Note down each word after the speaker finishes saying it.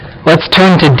Let's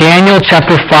turn to Daniel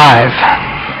chapter 5.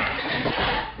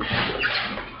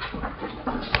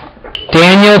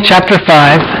 Daniel chapter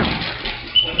 5.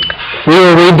 We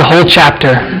will read the whole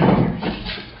chapter.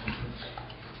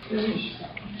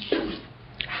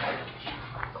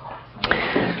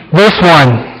 Verse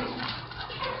 1.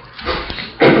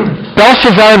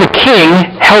 Belshazzar the king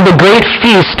held a great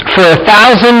feast for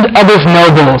 1,000 of his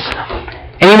nobles,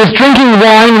 and he was drinking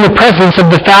wine in the presence of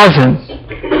the 1,000.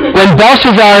 When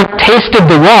Belshazzar tasted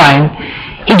the wine,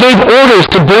 he gave orders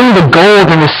to bring the gold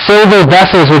and the silver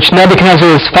vessels which Nebuchadnezzar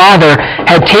his father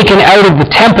had taken out of the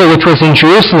temple which was in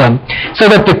Jerusalem, so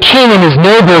that the king and his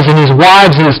nobles and his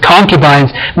wives and his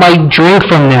concubines might drink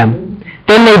from them.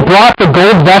 Then they brought the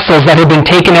gold vessels that had been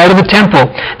taken out of the temple,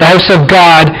 the house of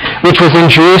God, which was in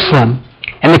Jerusalem.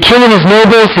 And the king and his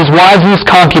nobles, his wives and his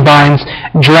concubines,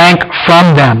 drank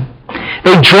from them.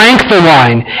 They drank the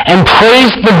wine and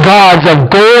praised the gods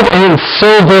of gold and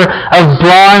silver, of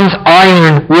bronze,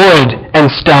 iron, wood, and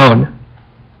stone.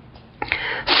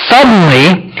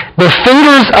 Suddenly, the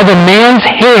fingers of a man's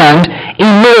hand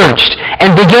emerged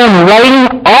and began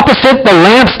writing opposite the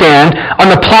lampstand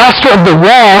on the plaster of the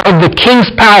wall of the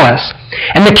king's palace.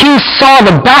 And the king saw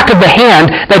the back of the hand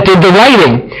that did the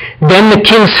writing. Then the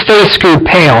king's face grew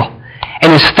pale,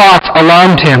 and his thoughts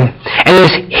alarmed him, and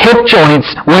his hip joints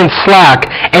went slack,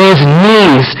 and his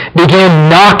knees began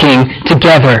knocking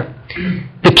together.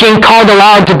 The king called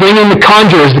aloud to bring in the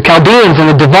conjurers, the Chaldeans, and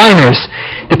the diviners.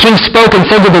 The king spoke and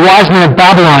said to the wise men of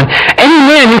Babylon, "Any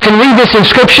man who can read this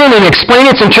inscription and explain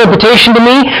its interpretation to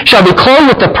me shall be clothed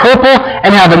with the purple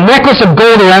and have a necklace of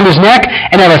gold around his neck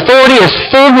and have authority as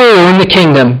full ruler in the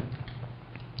kingdom."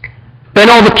 Then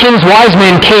all the king's wise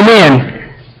men came in,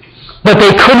 but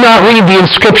they could not read the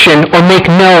inscription or make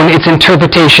known its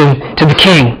interpretation to the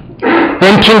king.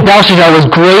 Then King Belshazzar was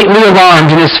greatly alarmed,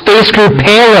 and his face grew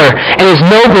paler, and his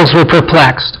nobles were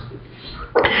perplexed.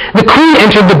 The queen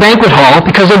entered the banquet hall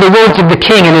because of the words of the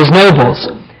king and his nobles.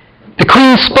 The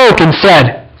queen spoke and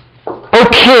said, "O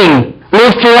king,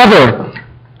 live forever.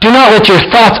 Do not let your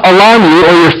thoughts alarm you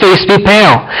or your face be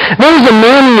pale. There is a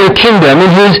man in your kingdom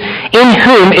in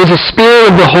whom is a spirit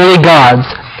of the holy gods.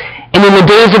 And in the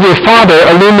days of your father,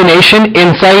 illumination,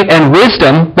 insight, and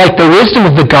wisdom, like the wisdom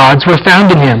of the gods, were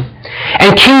found in him.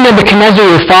 And King Nebuchadnezzar,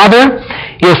 your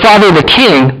father the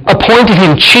king, appointed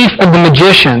him chief of the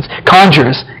magicians,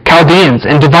 conjurers, Chaldeans,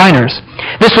 and diviners.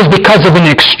 This was because of an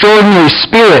extraordinary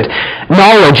spirit,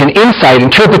 knowledge and insight,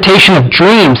 interpretation of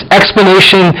dreams,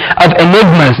 explanation of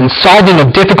enigmas, and solving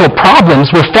of difficult problems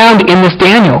were found in this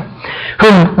Daniel,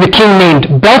 whom the king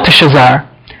named Belteshazzar.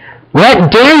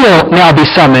 Let Daniel now be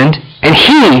summoned, and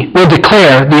he will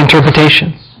declare the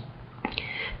interpretation."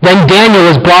 Then Daniel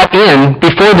was brought in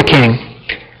before the king.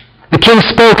 The king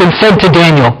spoke and said to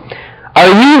Daniel, "Are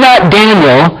you that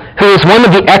Daniel who is one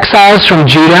of the exiles from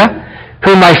Judah,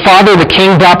 whom my father the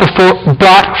king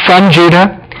brought from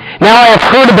Judah? Now I have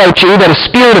heard about you that a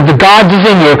spirit of the gods is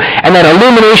in you, and that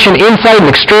illumination, insight, and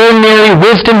extraordinary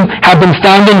wisdom have been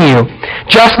found in you.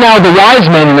 Just now the wise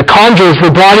men and the conjurers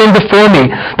were brought in before me,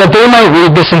 that they might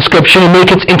read this inscription and make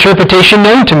its interpretation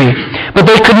known to me. But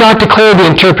they could not declare the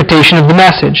interpretation of the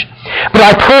message. But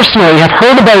I personally have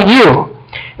heard about you,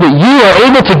 that you are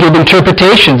able to give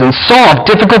interpretations and solve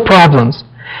difficult problems.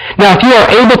 Now if you are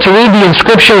able to read the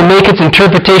inscription and make its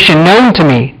interpretation known to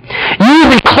me, you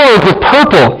will be clothed with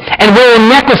purple and wear a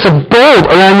necklace of gold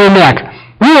around your neck.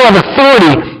 You will have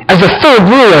authority as a third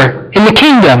ruler in the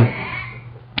kingdom."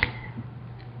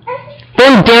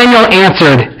 Then Daniel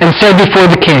answered and said before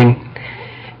the king,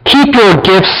 "Keep your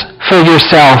gifts for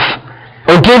yourself,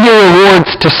 or give your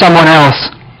rewards to someone else.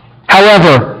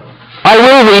 However, I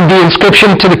will read the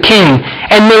inscription to the king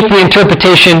and make the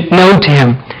interpretation known to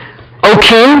him. O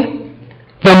king,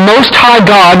 the Most High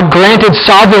God granted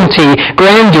sovereignty,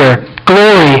 grandeur,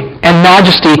 glory, and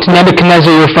majesty to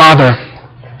Nebuchadnezzar your father.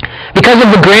 Because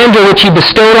of the grandeur which he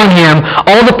bestowed on him,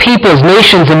 all the peoples,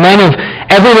 nations, and men of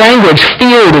every language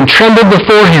feared and trembled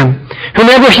before him.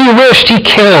 Whomever he wished he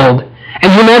killed,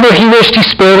 and whomever he wished he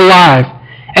spared alive,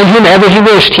 and whomever he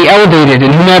wished he elevated,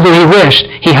 and whomever he wished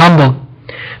he humbled.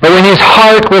 But when his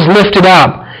heart was lifted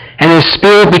up, and his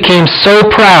spirit became so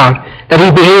proud that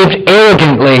he behaved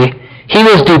arrogantly, he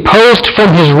was deposed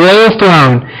from his royal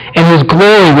throne, and his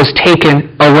glory was taken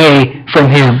away from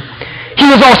him. He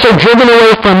was also driven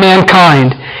away from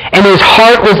mankind, and his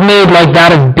heart was made like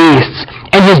that of beasts,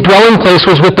 and his dwelling place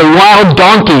was with the wild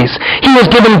donkeys. He was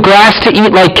given grass to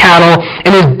eat like cattle,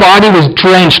 and his body was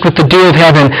drenched with the dew of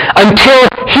heaven, until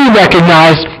he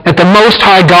recognized that the Most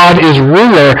High God is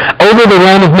ruler over the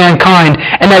realm of mankind,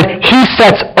 and that he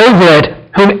sets over it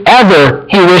whomever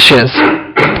he wishes.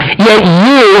 Yet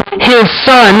you his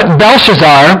son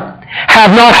Belshazzar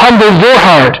have not humbled your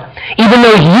heart, even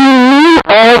though you knew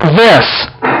all this.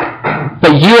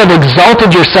 But you have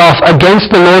exalted yourself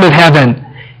against the Lord of heaven,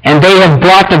 and they have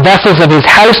brought the vessels of his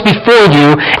house before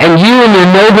you, and you and your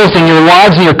nobles and your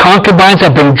wives and your concubines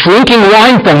have been drinking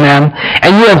wine from them,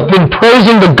 and you have been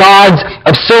praising the gods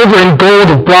of silver and gold,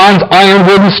 of bronze, iron,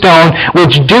 wood, and stone,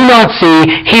 which do not see,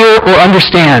 hear, or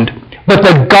understand. But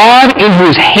the God in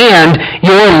whose hand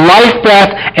your life breath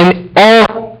and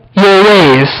all your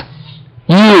ways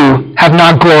you have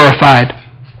not glorified.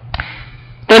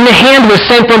 Then the hand was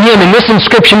sent from him, and this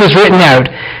inscription was written out.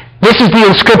 This is the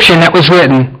inscription that was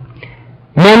written.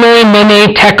 Mene,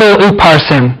 mene, tekel,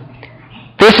 uparsim.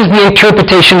 This is the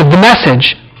interpretation of the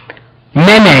message.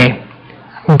 Mene,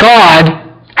 God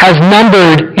has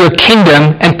numbered your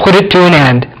kingdom and put it to an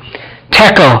end.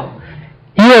 Tekel,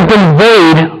 you have been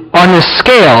weighed on the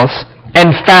scales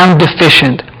and found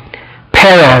deficient.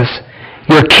 Perez,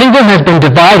 your kingdom has been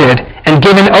divided and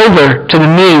given over to the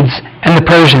Medes and the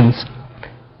Persians.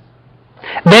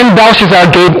 Then Belshazzar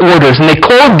gave orders, and they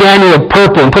clothed Daniel with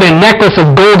purple and put a necklace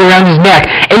of gold around his neck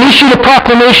and issued a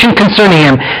proclamation concerning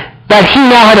him, that he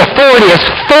now had authority as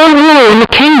full ruler in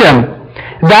the kingdom.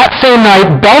 That same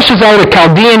night, Belshazzar, the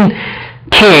Chaldean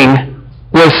king,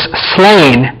 was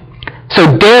slain.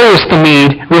 So Darius the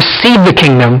Mede received the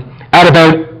kingdom at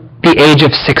about the age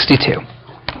of 62.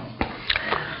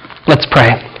 Let's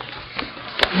pray.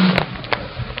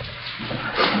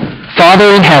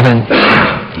 Father in heaven,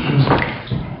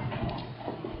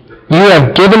 you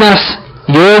have given us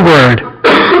your word,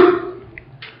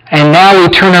 and now we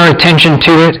turn our attention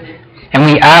to it, and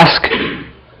we ask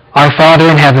our Father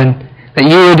in heaven that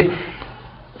you would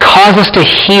cause us to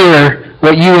hear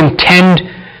what you intend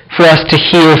for us to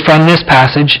hear from this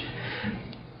passage.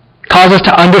 Cause us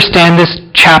to understand this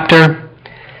chapter,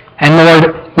 and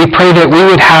Lord, we pray that we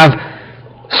would have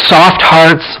soft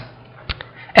hearts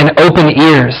and open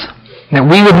ears, that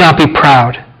we would not be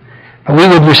proud, but we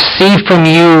would receive from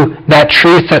you that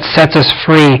truth that sets us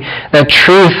free, that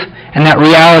truth and that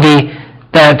reality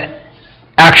that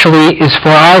actually is for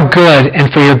our good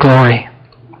and for your glory.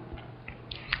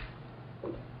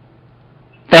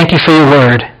 Thank you for your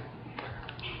word.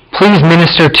 Please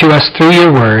minister to us through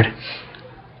your word.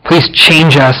 Please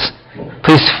change us.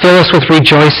 Please fill us with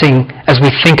rejoicing as we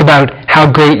think about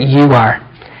how great you are.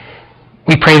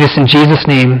 We pray this in Jesus'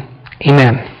 name.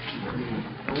 Amen.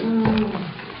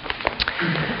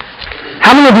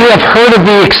 How many of you have heard of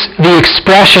the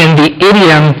expression, the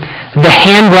idiom, the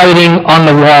handwriting on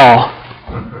the wall?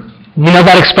 You know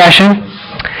that expression?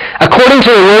 According to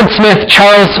the wordsmith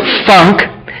Charles Funk,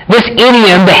 this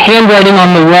idiom, the handwriting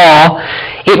on the wall,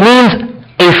 it means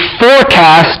a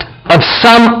forecast of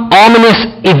some ominous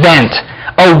event,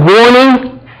 a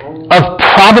warning of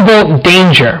probable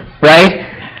danger, right?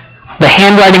 The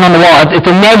handwriting on the wall. It's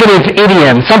a negative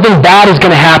idiom. Something bad is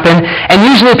going to happen. And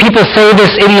usually people say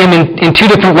this idiom in two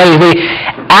different ways.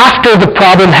 After the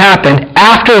problem happened,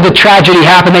 after the tragedy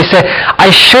happened, they say, I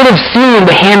should have seen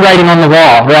the handwriting on the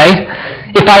wall, right?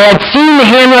 If I had seen the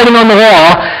handwriting on the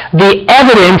wall, the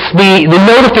evidence, the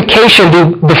notification,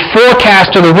 the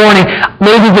forecast or the warning,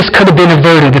 maybe this could have been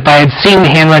averted if I had seen the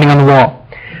handwriting on the wall.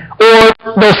 Or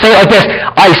they'll say it like this,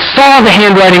 I saw the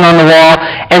handwriting on the wall,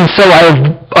 and so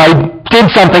I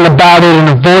did something about it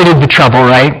and avoided the trouble,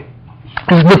 right?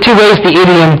 This is the two ways the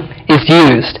idiom is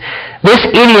used. This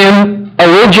idiom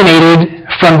originated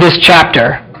from this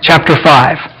chapter, chapter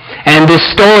 5. And this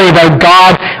story about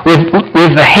God with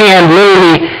the hand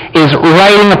literally is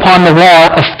writing upon the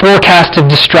wall a forecast of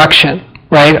destruction,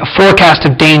 right? A forecast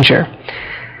of danger.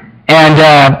 And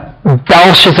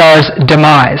Belshazzar's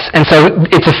demise. And so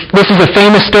this is a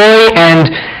famous story, and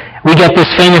we get this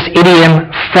famous idiom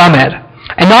from it.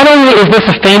 And not only is this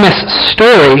a famous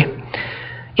story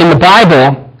in the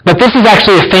Bible, but this is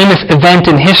actually a famous event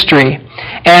in history.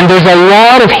 And there's a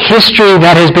lot of history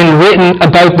that has been written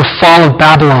about the fall of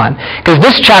Babylon. Because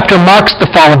this chapter marks the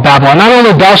fall of Babylon. Not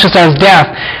only Belshazzar's death,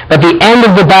 but the end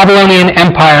of the Babylonian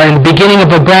Empire and the beginning of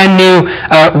a brand new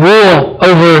rule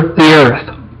over the earth.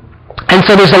 And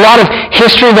so there's a lot of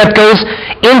history that goes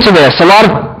into this. A lot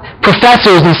of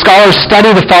professors and scholars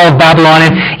study the fall of Babylon,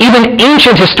 and even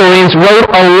ancient historians wrote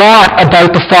a lot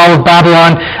about the fall of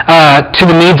Babylon to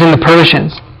the Medes and the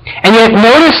Persians. And yet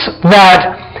notice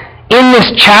that in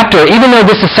this chapter, even though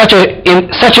this is such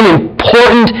an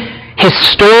important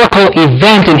historical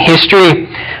event in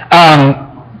history,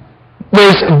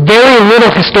 there's very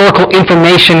little historical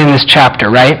information in this chapter,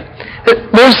 right?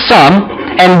 There's some,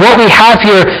 and what we have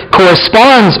here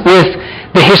corresponds with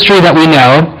the history that we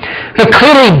know. But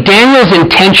clearly, Daniel's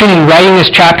intention in writing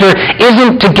this chapter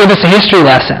isn't to give us a history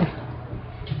lesson.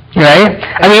 Right?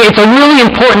 I mean, it's a really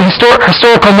important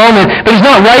historical moment, but he's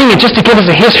not writing it just to give us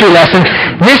a history lesson.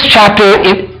 This chapter,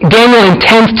 Daniel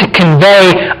intends to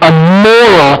convey a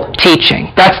moral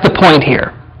teaching. That's the point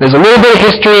here. There's a little bit of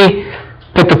history,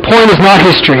 but the point is not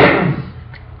history.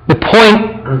 The point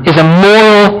is a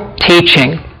moral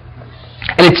teaching.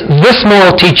 And it's this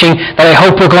moral teaching that I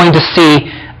hope we're going to see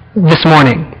this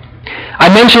morning. I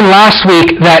mentioned last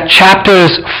week that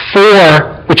chapters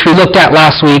 4, which we looked at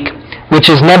last week, which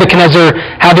is Nebuchadnezzar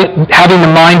having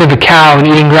the mind of a cow and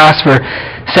eating grass for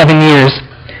 7 years,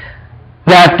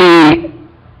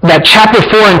 that chapter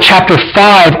 4 and chapter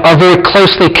 5 are very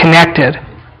closely connected,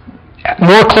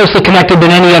 more closely connected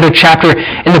than any other chapter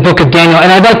in the book of Daniel.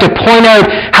 And I'd like to point out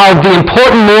how the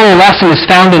important moral lesson is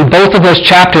found in both of those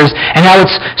chapters, and how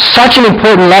it's such an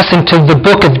important lesson to the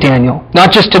book of Daniel,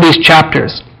 not just to these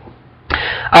chapters.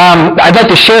 I'd like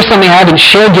to share something I haven't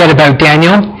shared yet about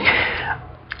Daniel.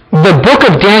 The book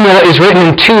of Daniel is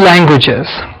written in 2 languages.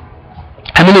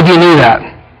 How many of you knew that?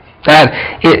 That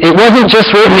it wasn't just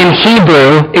written in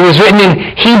Hebrew, it was written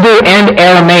in Hebrew and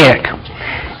Aramaic.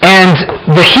 And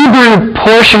the Hebrew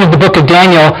portion of the book of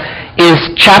Daniel is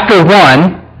chapter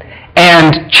 1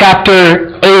 and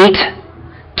chapter 8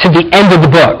 to the end of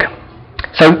the book.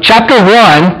 So chapter 1,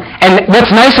 and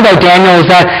what's nice about Daniel is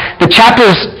that the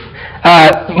chapters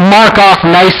mark off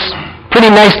pretty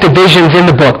nice divisions in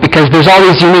the book, because there's all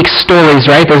these unique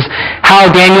stories, right? There's how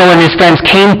Daniel and his friends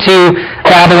came to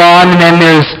Babylon, and then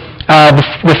there's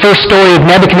the first story of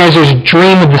Nebuchadnezzar's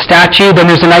dream of the statue.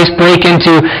 Then there's a nice break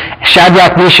into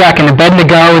Shadrach, Meshach, and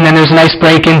Abednego, and then there's a nice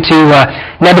break into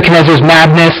Nebuchadnezzar's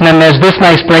madness, and then there's this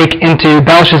nice break into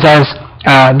Belshazzar's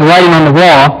the writing on the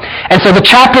wall. And so the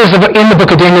chapters in the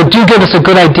book of Daniel do give us a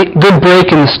good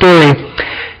break in the story.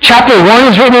 Chapter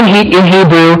 1 is written in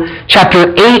Hebrew.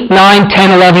 Chapter 8, 9,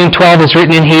 10, 11, and 12 is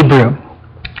written in Hebrew.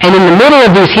 And in the middle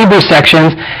of these Hebrew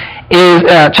sections is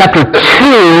chapter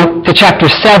 2 to chapter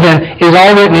 7 is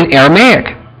all written in Aramaic.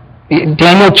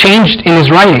 Daniel changed in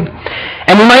his writing.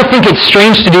 And we might think it's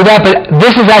strange to do that, but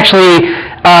this is actually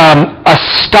a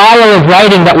style of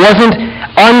writing that wasn't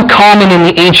uncommon in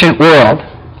the ancient world.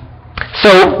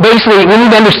 So basically, we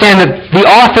need to understand that the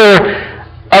author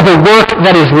of a work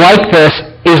that is like this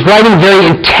is writing very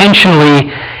intentionally.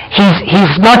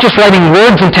 He's not just writing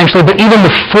words intentionally, but even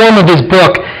the form of his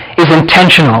book is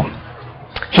intentional.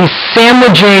 He's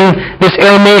sandwiching this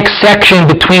Aramaic section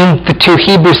between the 2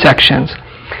 Hebrew sections.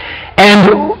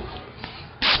 And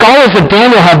scholars of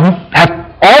Daniel have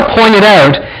all pointed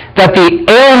out that the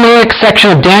Aramaic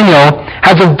section of Daniel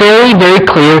has a very, very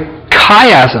clear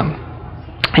chiasm.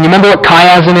 And you remember what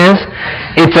chiasm is?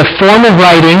 It's a form of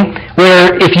writing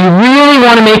where if you really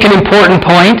want to make an important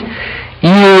point,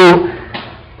 you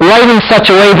write in such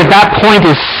a way that that point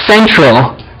is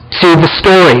central to the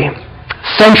story,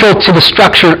 central to the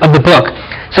structure of the book.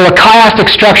 So a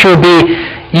chiastic structure would be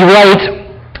you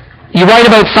write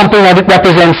about something that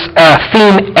represents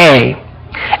theme A.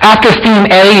 After theme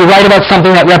A, you write about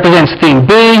something that represents theme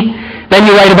B. Then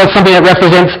you write about something that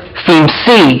represents theme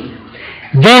C.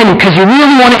 Then, because you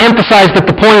really want to emphasize that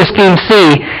the point is theme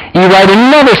C, you write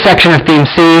another section of theme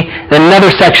C, then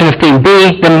another section of theme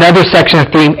B, then another section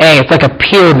of theme A. It's like a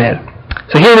pyramid.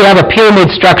 So here we have a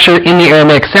pyramid structure in the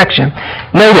Aramaic section.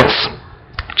 Notice,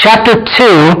 chapter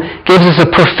 2 gives us a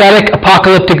prophetic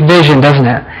apocalyptic vision, doesn't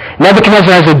it?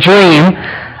 Nebuchadnezzar has a dream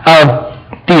of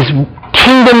these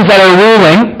kingdoms that are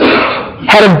ruling,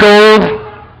 head of gold,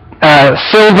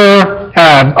 silver,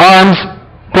 arms,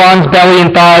 bronze belly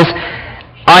and thighs,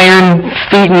 iron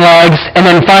feet and legs, and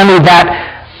then finally that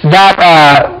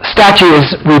statue is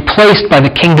replaced by the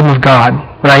kingdom of God,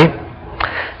 right?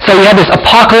 So you have this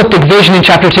apocalyptic vision in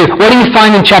chapter 2. What do you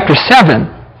find in chapter 7?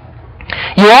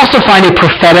 You also find a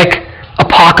prophetic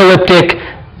apocalyptic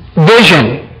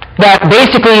vision that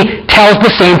basically tells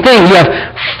the same thing. You have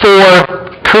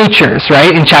 4 creatures,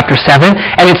 right, in chapter 7,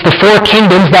 and it's the 4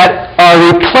 kingdoms that are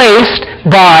replaced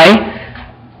by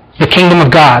the kingdom of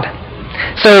God.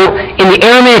 So in the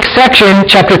Aramaic section,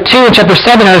 chapter 2 and chapter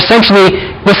 7 are essentially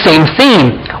the same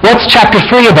theme. What's chapter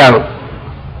 3 about?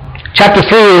 Chapter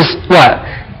 3 is what?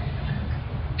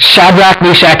 Shadrach,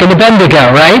 Meshach, and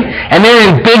Abednego, right? And they're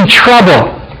in big trouble.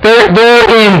 They're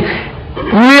in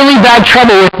really bad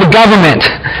trouble with the government.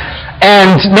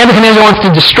 And Nebuchadnezzar wants to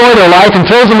destroy their life and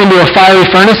throws them into a fiery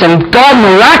furnace, and God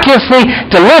miraculously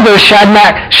delivers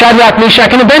Shadrach, Meshach,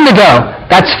 and Abednego.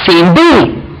 That's theme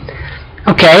B.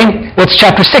 Okay, what's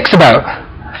chapter 6 about?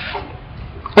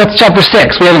 What's chapter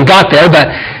 6? We haven't got there, but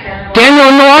Daniel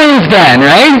in the lion's den,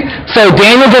 right? So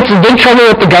Daniel gets in big trouble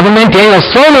with the government. Daniel's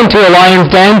thrown into a lion's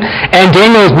den, and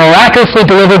Daniel is miraculously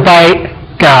delivered by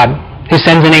God, who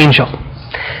sends an angel.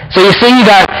 So you see, you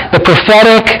got the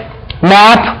prophetic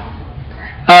map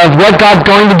of what God's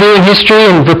going to do in history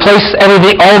and replace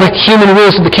everything, all the human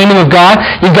rules of the kingdom of God.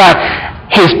 You've got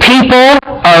his people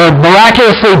are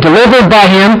miraculously delivered by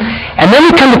him. And then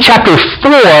we come to chapter 4,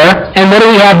 and what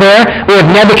do we have there? We have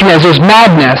Nebuchadnezzar's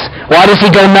madness. Why does he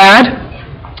go mad?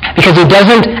 Because he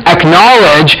doesn't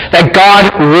acknowledge that God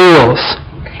rules.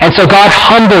 And so God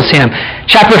humbles him.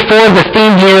 Chapter 4, the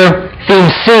theme here,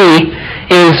 theme C,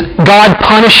 is God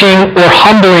punishing or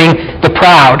humbling the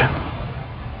proud.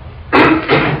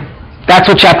 That's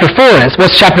what chapter 4 is.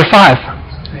 What's chapter 5?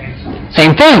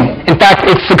 Same thing. In fact,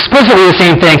 it's explicitly the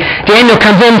same thing. Daniel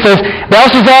comes in and says,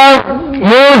 Belshazzar,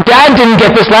 your dad didn't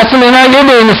get this lesson, and now you're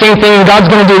doing the same thing, and God's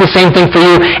going to do the same thing for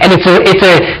you. And it's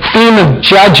a theme of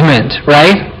judgment,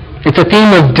 right? It's a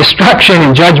theme of destruction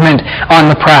and judgment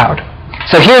on the proud.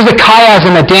 So here's the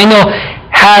chiasm that Daniel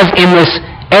has in this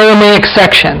Aramaic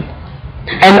section.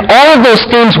 And all of those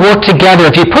themes work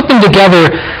together. If you put them together,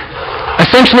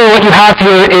 essentially what you have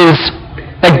here is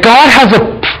that God has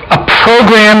a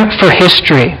program for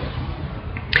history.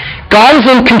 God is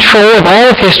in control of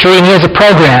all of history, and he has a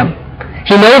program.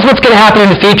 He knows what's going to happen in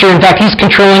the future. In fact, he's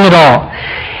controlling it all.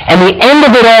 And the end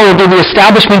of it all will be the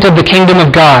establishment of the kingdom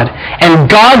of God. And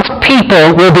God's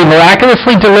people will be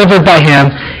miraculously delivered by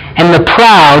him, and the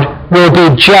proud will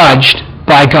be judged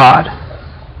by God.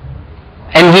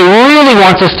 And he really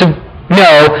wants us to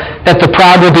know that the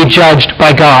proud will be judged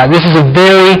by God. This is a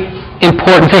very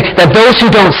important thing. That those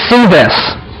who don't see this,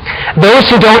 those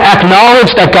who don't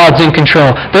acknowledge that God's in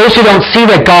control, those who don't see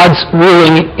that God's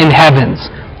ruling in heavens,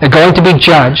 they're going to be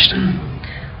judged.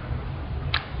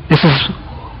 This is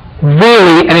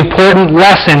really an important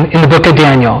lesson in the book of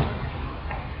Daniel.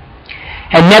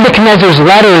 And Nebuchadnezzar's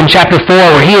letter in chapter 4,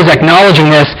 where he is acknowledging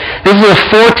this is a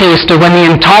foretaste of when the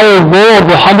entire world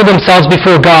will humble themselves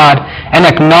before God and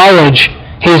acknowledge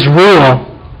his rule,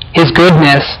 his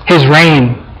goodness, his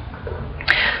reign.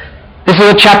 This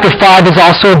is what chapter 5 is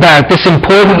also about, this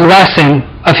important lesson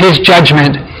of his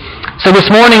judgment. So this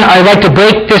morning, I'd like to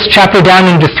break this chapter down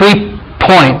into 3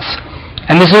 points.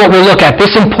 And this is what we'll look at,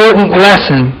 this important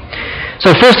lesson.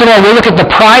 So first of all, we'll look at the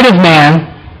pride of man.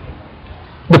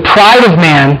 The pride of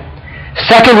man.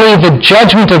 Secondly, the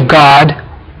judgment of God.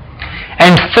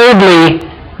 And thirdly,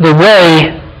 the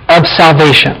way of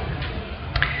salvation.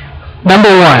 Number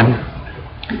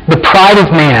 1, the pride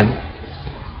of man.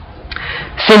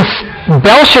 Since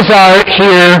Belshazzar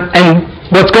here and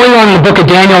what's going on in the book of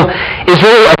Daniel is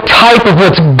really a type of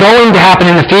what's going to happen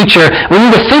in the future, we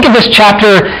need to think of this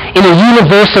chapter in a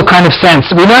universal kind of sense.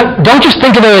 Don't just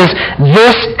think of it as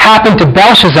this happened to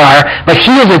Belshazzar, but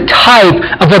he is a type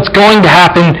of what's going to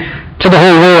happen to the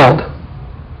whole world.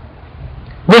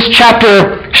 This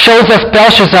chapter shows us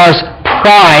Belshazzar's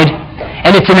pride,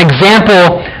 and it's an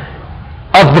example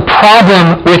of the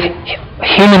problem with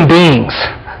human beings.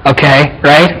 Okay,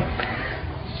 right?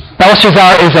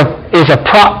 Belshazzar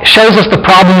shows us the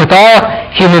problem with all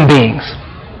human beings.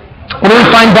 What do we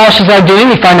find Belshazzar doing?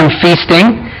 We find him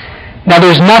feasting. Now,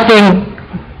 there's nothing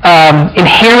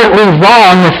inherently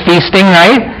wrong with feasting,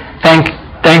 right?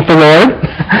 Thank the Lord.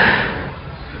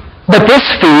 But this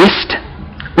feast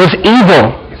was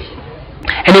evil.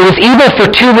 And it was evil for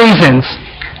 2 reasons.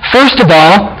 First of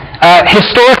all,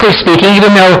 historically speaking,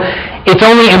 even though it's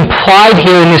only implied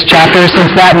here in this chapter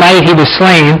since that night he was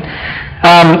slain,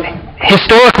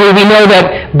 historically we know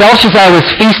that Belshazzar was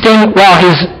feasting while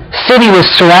his city was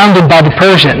surrounded by the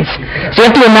Persians. So you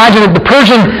have to imagine that the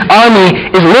Persian army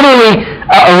is literally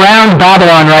around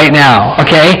Babylon right now,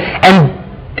 okay? And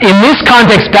in this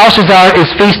context, Belshazzar is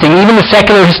feasting. Even the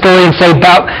secular historians say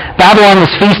Babylon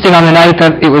was feasting on the night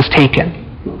that it was taken.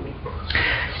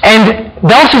 And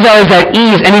Belshazzar is at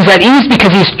ease, and he's at ease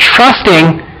because he's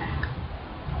trusting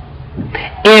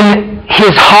in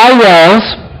his high walls,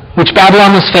 which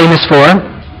Babylon was famous for,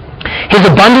 his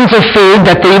abundance of food,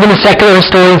 that even the secular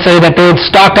historians say that they had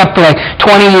stocked up for like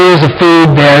 20 years of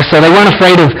food there, so they weren't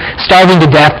afraid of starving to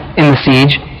death in the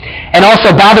siege. And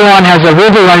also Babylon has a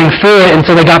river running through it, and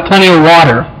so they got plenty of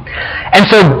water. And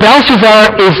so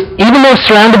Belshazzar is, even though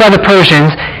surrounded by the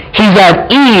Persians, he's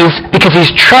at ease because he's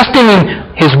trusting in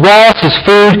his walls, his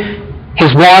food,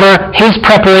 his water, his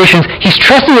preparations. He's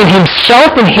trusting in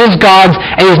himself and his gods,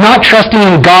 and he's not trusting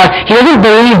in God. He doesn't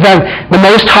believe that the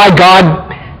Most High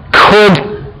God could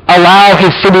allow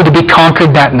his city to be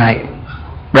conquered that night.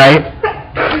 Right?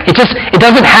 It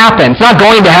doesn't happen. It's not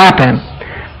going to happen.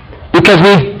 Because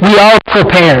we are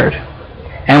prepared.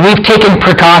 And we've taken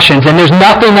precautions, and there's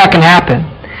nothing that can happen.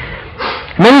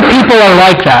 Many people are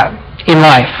like that in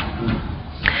life.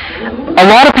 A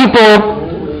lot of people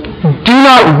do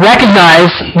not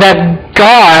recognize that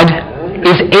God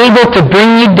is able to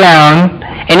bring you down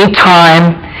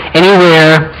anytime,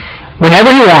 anywhere,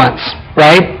 whenever he wants,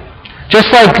 right? Just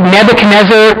like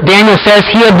Nebuchadnezzar, Daniel says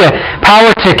he had the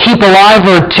power to keep alive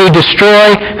or to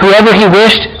destroy whoever he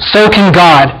wished, so can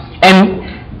God. And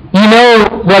you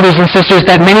know, brothers and sisters,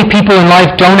 that many people in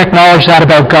life don't acknowledge that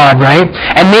about God, right?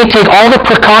 And they take all the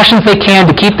precautions they can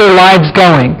to keep their lives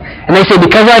going. And they say,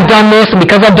 because I've done this, and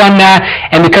because I've done that,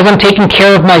 and because I'm taking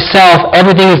care of myself,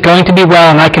 everything is going to be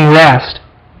well and I can rest.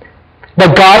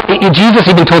 But God, Jesus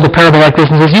even told a parable like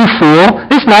this and says, you fool,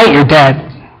 this night you're dead.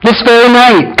 This very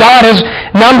night. God has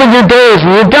numbered your days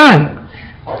and you're done.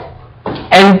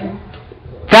 And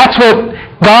that's what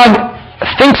God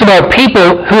thinks about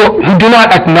people who do not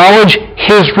acknowledge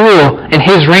his rule and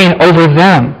his reign over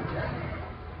them.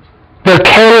 They're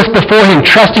careless before him,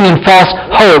 trusting in false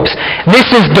hopes. This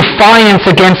is defiance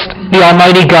against the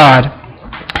Almighty God.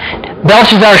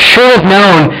 Belshazzar should have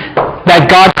known that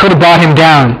God could have brought him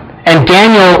down. And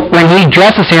Daniel, when he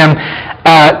addresses him,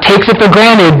 takes it for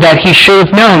granted that he should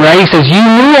have known, right? He says, you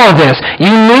knew all this. You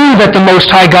knew that the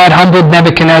Most High God humbled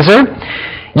Nebuchadnezzar.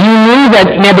 You knew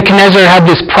that Nebuchadnezzar had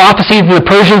this prophecy that the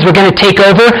Persians were going to take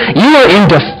over. You were in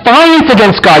defiance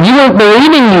against God. You weren't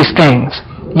believing these things.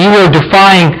 You were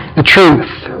defying the truth.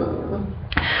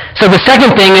 So the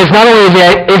second thing is, not only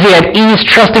is he at ease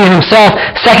trusting in himself,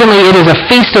 secondly, it is a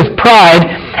feast of pride,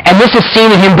 and this is seen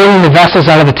in him bringing the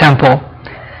vessels out of the temple.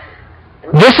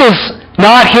 This is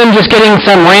not him just getting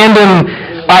some random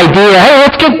idea, hey,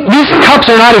 let's get, these cups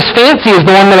are not as fancy as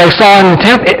the one that I saw in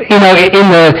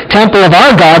the temple of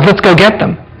our gods, let's go get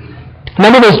them.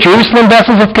 Remember those Jerusalem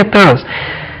vessels? Let's get those.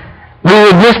 We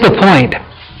would miss the point.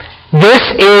 This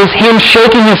is him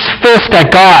shaking his fist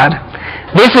at God.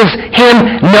 This is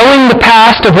him knowing the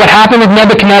past of what happened with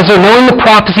Nebuchadnezzar, knowing the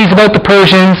prophecies about the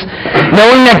Persians,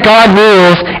 knowing that God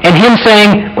rules, and him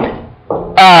saying,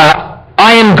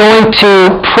 I am going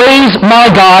to praise my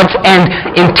gods and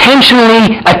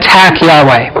intentionally attack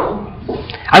Yahweh.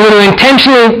 I'm going to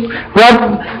intentionally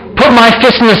put my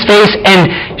fist in his face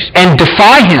and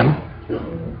defy him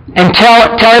and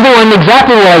tell everyone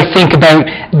exactly what I think about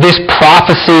this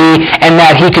prophecy and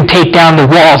that he could take down the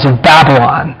walls of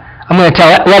Babylon. I'm going to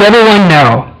let everyone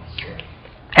know.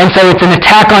 And so it's an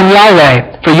attack on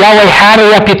Yahweh. For Yahweh had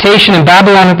a reputation in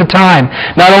Babylon at the time,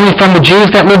 not only from the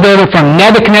Jews that lived there, but from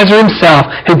Nebuchadnezzar himself,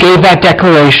 who gave that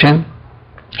declaration,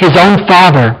 his own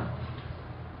father.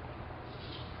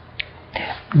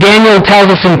 Daniel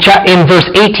tells us in verse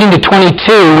 18 to 22,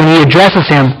 when he addresses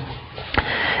him,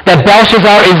 that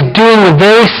Belshazzar is doing the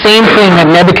very same thing that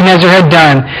Nebuchadnezzar had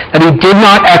done, that he did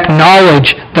not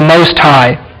acknowledge the Most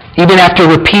High, even after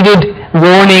repeated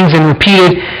warnings and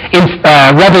repeated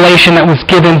revelation that was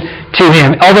given to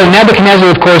him. Although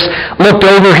Nebuchadnezzar, of course, looked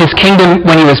over his kingdom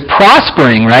when he was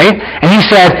prospering, right? And he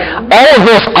said, all of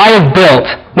this I have built.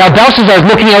 Now Belshazzar is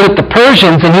looking out at the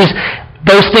Persians and he's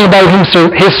boasting about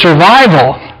his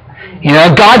survival. You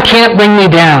know, God can't bring me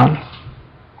down.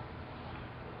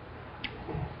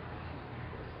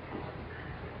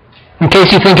 In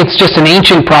case you think it's just an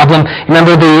ancient problem,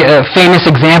 remember the famous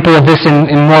example of this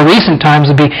in more recent times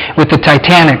would be with the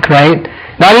Titanic, right?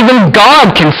 Not even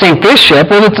God can sink this ship.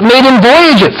 Well, it's maiden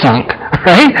voyage it sunk,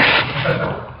 right?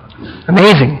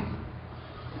 Amazing.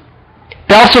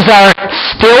 Belshazzar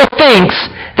still thinks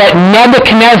that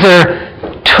Nebuchadnezzar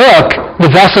took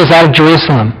the vessels out of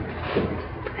Jerusalem.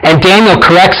 And Daniel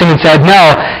corrects him and said,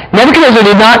 no, Nebuchadnezzar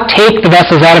did not take the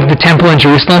vessels out of the temple in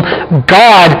Jerusalem.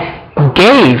 God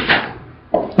gave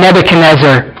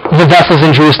Nebuchadnezzar the vessels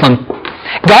in Jerusalem.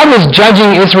 God was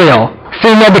judging Israel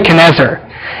through Nebuchadnezzar.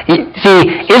 See,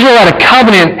 Israel has a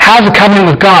covenant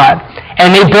with God, and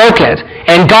they broke it.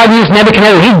 And God used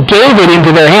Nebuchadnezzar. He gave it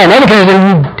into their hand.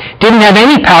 Nebuchadnezzar didn't have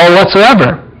any power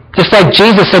whatsoever. Just like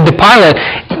Jesus said to Pilate,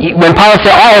 when Pilate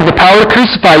said, I have the power to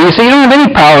crucify you, he said, you don't have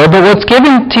any power, but what's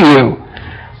given to you?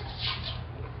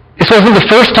 This wasn't the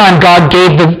first time God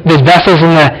gave the vessels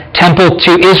in the temple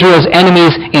to Israel's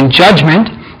enemies in judgment.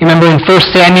 You remember in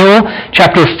 1 Samuel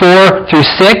chapter 4 through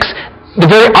 6, the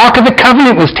very Ark of the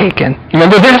Covenant was taken. You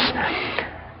remember this?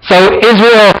 So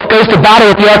Israel goes to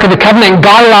battle with the Ark of the Covenant, and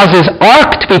God allows his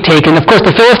Ark to be taken. Of course,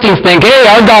 the Philistines think, hey,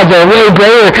 our gods are way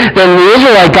greater than the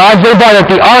Israelite gods. They brought up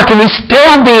the Ark, and we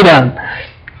still beat them.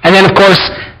 And then, of course,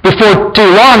 before too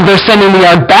long, they're sending the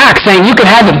Ark back, saying, you can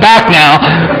have it back now.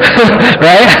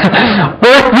 Right?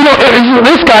 Well,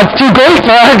 this God's too great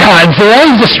for our gods, so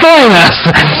he's destroying us.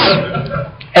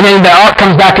 And then the ark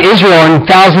comes back to Israel and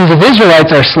thousands of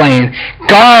Israelites are slain.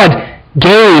 God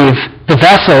gave the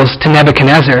vessels to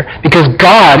Nebuchadnezzar because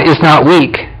God is not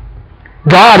weak.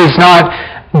 God is not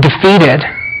defeated.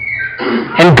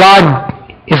 And God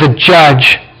is a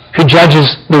judge who judges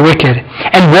the wicked.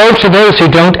 And woe to those who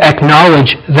don't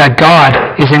acknowledge that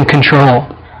God is in control.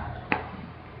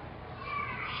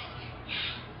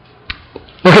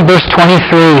 Look at verse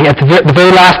 23. At the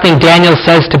very last thing Daniel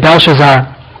says to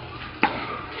Belshazzar.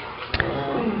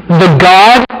 The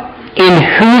God in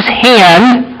whose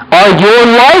hand are your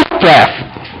life breath.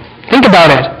 Think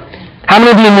about it. How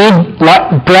many of you need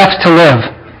breath to live?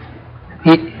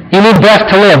 You need breath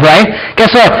to live, right?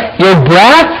 Guess what? Your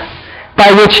breath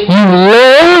by which you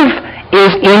live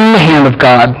is in the hand of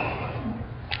God.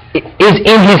 It is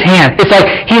in His hand. It's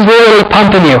like He's literally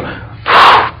pumping you.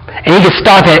 And He can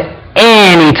stop it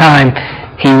any time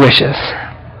He wishes.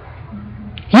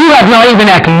 You have not even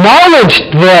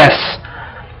acknowledged this.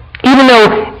 Even though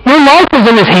your life is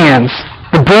in His hands,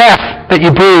 the breath that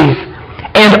you breathe,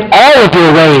 and all of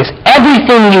your ways,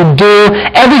 everything you do,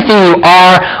 everything you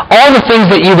are, all the things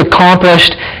that you've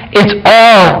accomplished, it's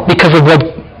all because of what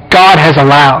God has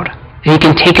allowed. And He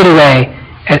can take it away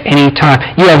at any time.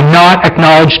 You have not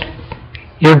acknowledged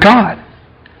your God.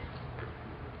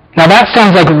 Now that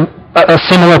sounds like a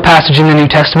similar passage in the New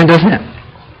Testament, doesn't it?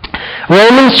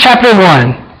 Romans chapter 1.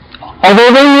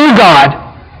 Although they knew God,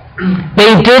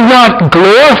 they did not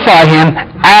glorify Him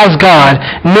as God,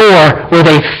 nor were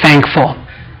they thankful.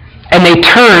 And they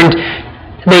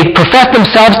professed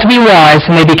themselves to be wise,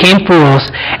 and they became fools,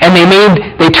 and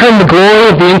they turned the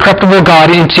glory of the incorruptible God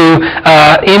into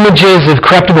images of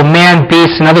corruptible man,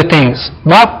 beasts, and other things.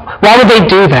 Why would they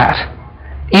do that?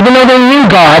 Even though they knew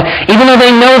God, even though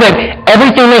they know that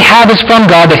everything they have is from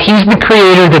God, that He's the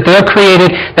Creator, that they're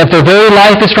created, that their very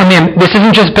life is from Him. This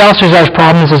isn't just Belshazzar's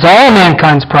problem, this is all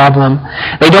mankind's problem.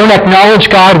 They don't acknowledge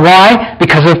God. Why?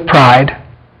 Because of pride.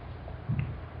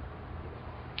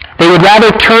 They would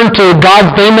rather turn to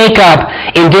gods they make up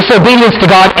in disobedience to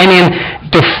God and in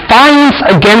defiance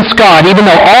against God, even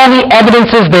though all the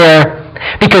evidence is there,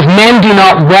 because men do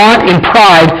not want in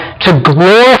pride to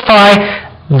glorify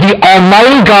the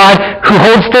Almighty God who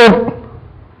holds their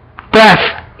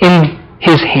breath in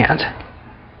His hand.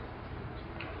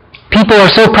 People are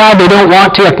so proud they don't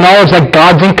want to acknowledge that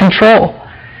God's in control.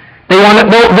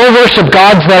 They'll worship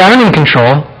gods that aren't in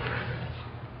control,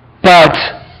 but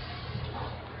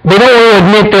they don't want to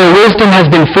admit their wisdom has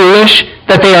been foolish,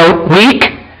 that they are weak,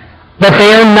 that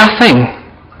they are nothing.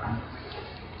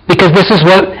 Because this is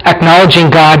what acknowledging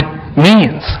God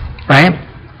means, right?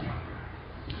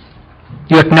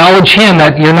 You acknowledge Him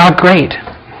that you're not great.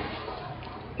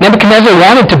 Nebuchadnezzar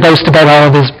wanted to boast about all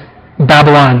of his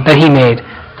Babylon that he made.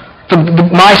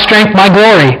 My strength, my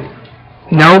glory.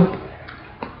 No.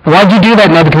 Why'd you do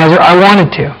that, Nebuchadnezzar? I wanted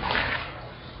to.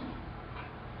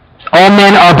 All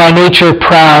men are by nature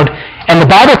proud, and the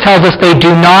Bible tells us they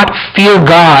do not fear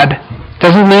God.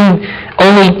 Doesn't mean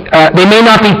only, they may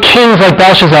not be kings like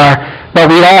Belshazzar, but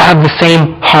we all have the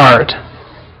same heart.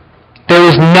 There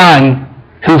is none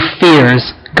who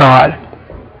fears God.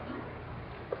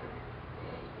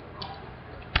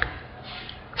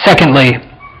 Secondly,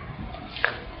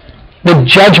 the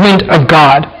judgment of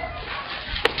God.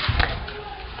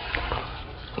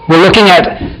 We're looking at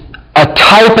a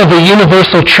type of a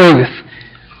universal truth.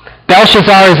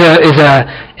 Belshazzar is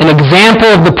an example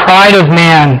of the pride of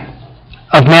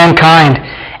mankind.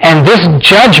 And this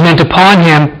judgment upon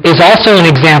him is also an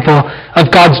example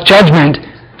of God's judgment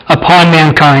upon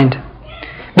mankind.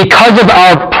 Because of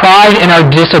our pride and our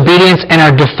disobedience and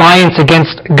our defiance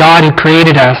against God who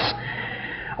created us,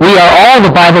 we are all,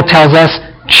 the Bible tells us,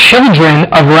 children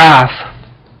of wrath.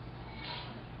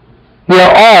 We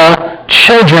are all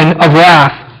children of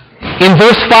wrath. In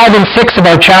verse 5 and 6 of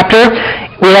our chapter,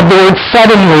 we have the word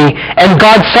suddenly, and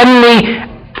God suddenly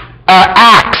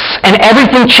acts, and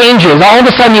everything changes. All of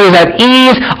a sudden he was at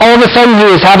ease, all of a sudden he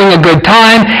was having a good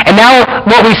time, and now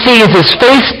what we see is his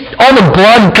face, all the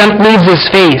blood leaves his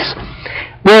face.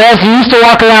 Whereas he used to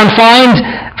walk around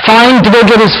fine to go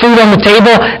get his food on the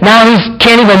table, now he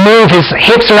can't even move, his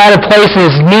hips are out of place, and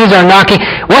his knees are knocking.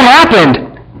 What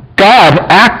happened? God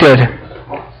acted.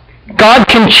 God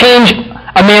can change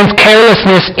a man's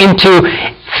carelessness into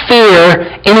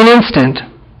fear in an instant.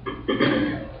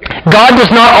 God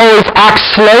does not always act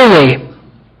slowly.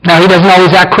 Now, he doesn't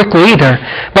always act quickly either,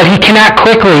 but he can act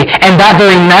quickly. And that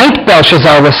very night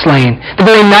Belshazzar was slain. The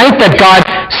very night that God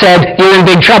said, you're in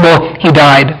big trouble, he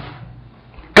died.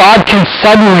 God can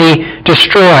suddenly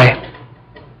destroy.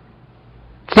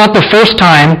 It's not the first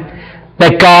time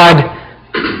that God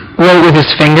wrote with his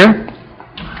finger.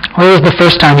 Where was the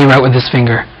first time he wrote with his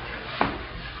finger?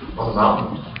 On the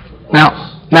mountain.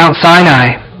 Mount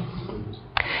Sinai.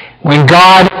 When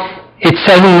God, it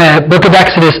says in the book of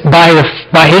Exodus,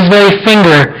 by his very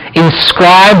finger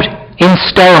inscribed in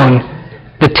stone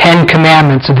the 10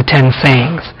 commandments or the 10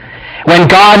 sayings. When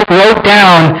God wrote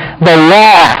down the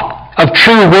law of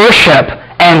true worship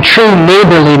and true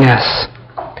neighborliness,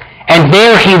 and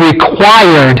there he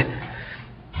required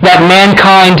that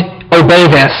mankind obey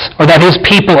this, or that his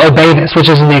people obey this, which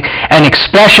is an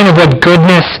expression of what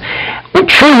goodness,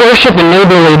 true worship and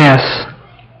neighborliness.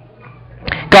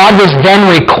 God was then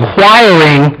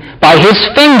requiring by his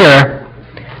finger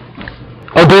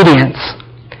obedience.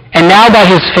 And now by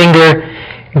his finger,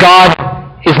 God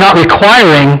is not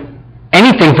requiring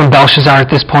anything from Belshazzar at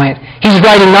this point. He's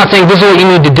writing, not saying, this is what you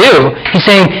need to do. He's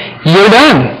saying, you're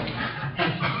done.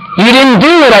 You didn't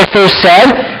do what I first said.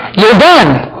 You're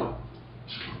done.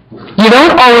 You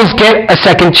don't always get a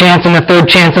second chance and a third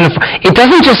chance. It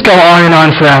doesn't just go on and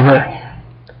on forever.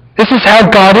 This is how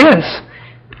God is.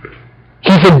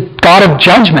 He's a God of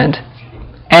judgment.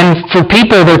 And for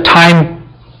people, their time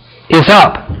is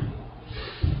up.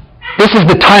 This is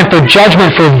the time for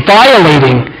judgment for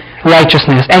violating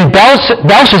righteousness. And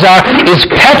Belshazzar is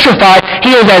petrified.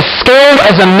 He is as scared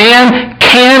as a man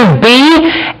can be,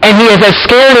 and he is as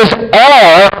scared as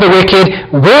all the wicked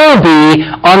will be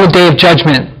on the day of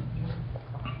judgment.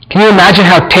 Can you imagine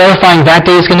how terrifying that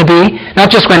day is going to be? Not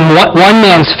just when one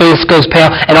man's face goes pale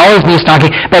and all his knees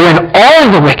knocking, but when all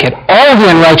of the wicked, all of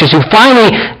the unrighteous who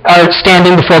finally are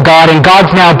standing before God and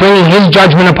God's now bringing his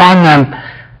judgment upon them.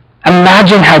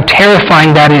 Imagine how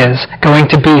terrifying that is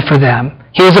going to be for them.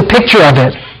 Here's a picture of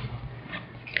it.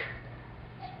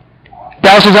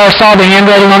 Belshazzar saw the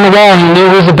handwriting on the wall and he knew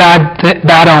it was a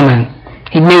bad omen.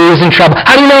 He knew he was in trouble.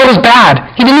 How do you know it was bad?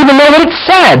 He didn't even know what it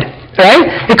said. Right?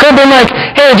 It could have been like,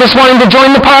 hey, just wanting to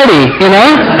join the party, you know?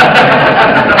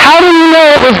 How do you know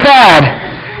it was bad?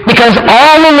 Because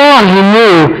all along he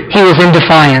knew he was in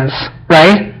defiance,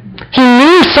 right? He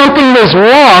knew something was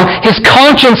wrong. His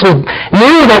conscience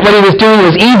knew that what he was doing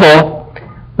was evil,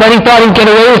 but he thought he'd get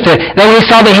away with it. Then when he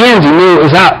saw the hands, he knew it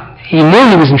was up. He knew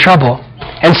he was in trouble.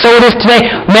 And so it is today.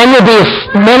 Men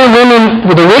and women,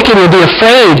 the wicked will be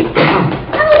afraid.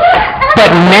 But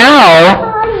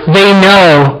now they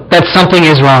know that something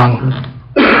is wrong.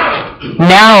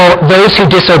 Now, those who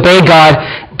disobey God,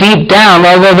 deep down,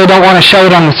 although they don't want to show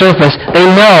it on the surface, they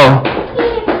know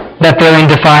that they're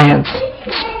in defiance.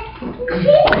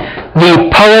 The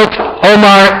poet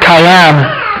Omar Khayyam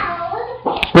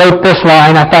wrote this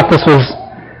line. I thought this was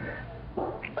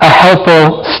a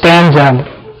helpful stanza.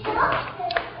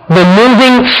 The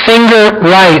moving finger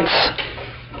writes,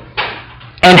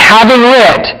 and having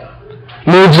writ,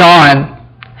 moves on.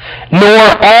 Nor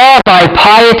all thy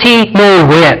piety nor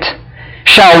wit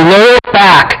shall roll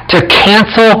back to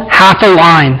cancel half a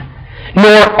line,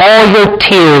 nor all your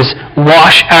tears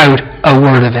wash out a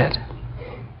word of it.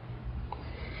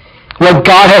 What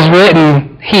God has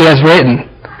written, he has written.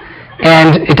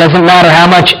 And it doesn't matter how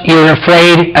much you're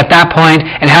afraid at that point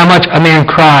and how much a man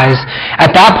cries.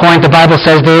 At that point, the Bible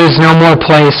says there is no more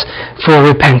place for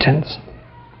repentance.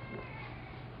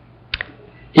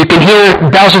 You can hear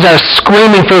Belshazzar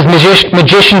screaming for his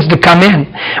magicians to come in.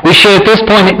 We should at this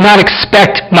point not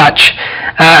expect much,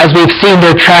 as we've seen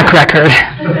their track record.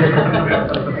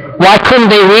 Why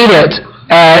couldn't they read it?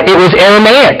 It was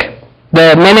Aramaic.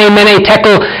 The mene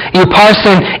tekel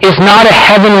upharsin is not a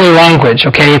heavenly language,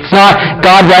 okay? It's not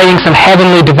God writing some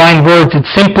heavenly divine words.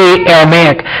 It's simply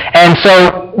Aramaic. And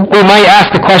so we might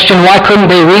ask the question, why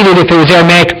couldn't they read it if it was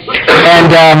Aramaic?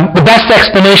 And the best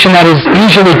explanation that is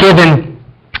usually given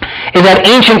is that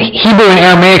ancient Hebrew and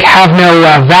Aramaic have no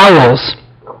vowels.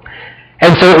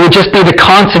 And so it would just be the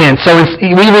consonants. So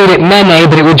we read it mene,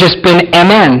 but it would just be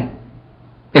mn.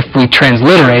 If we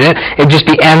transliterate it, it would just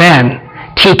be mn,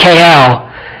 tkl,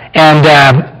 and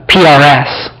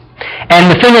prs.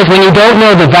 And the thing is, when you don't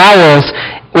know the vowels,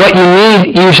 what you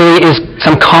need usually is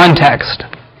some context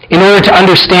in order to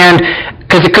understand,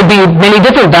 because it could be many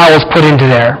different vowels put into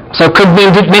there. So it could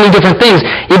be many different things.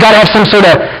 You've got to have some sort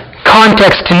of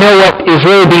context to know what is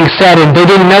really being said, and they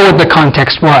didn't know what the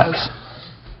context was.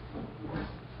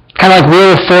 Kind of like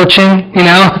Wheel of Fortune, you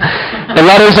know? The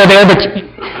letters are there, but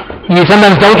you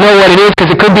sometimes don't know what it is,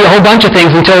 because it could be a whole bunch of things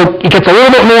until it gets a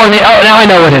little bit more, and now I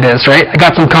know what it is, right? I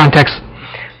got some context.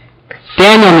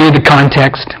 Daniel knew the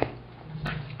context.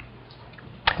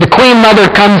 The queen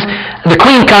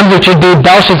comes, which would be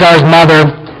Belshazzar's mother,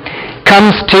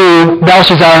 comes to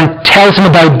Belshazzar and tells him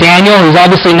about Daniel, who's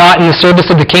obviously not in the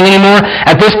service of the king anymore.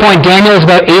 At this point, Daniel is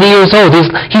about 80 years old.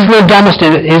 He's lived almost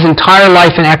his entire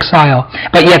life in exile,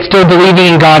 but yet still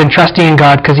believing in God and trusting in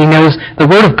God because he knows the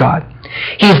Word of God.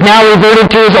 He's now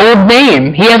reverted to his old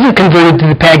name. He hasn't converted to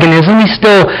the paganism. He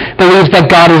still believes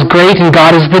that God is great and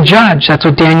God is the judge. That's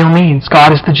what Daniel means.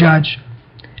 God is the judge.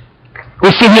 We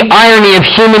see the irony of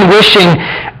human wishing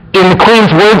in the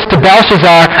queen's words to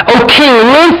Belshazzar, "O king,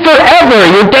 live forever.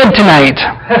 You're dead tonight."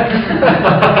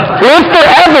 Live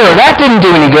forever. That didn't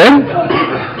do any good.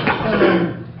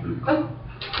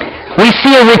 We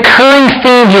see a recurring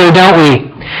theme here, don't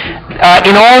we?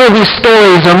 In all of these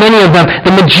stories, or many of them,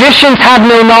 the magicians have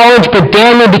no knowledge, but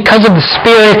Daniel, because of the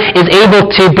Spirit, is able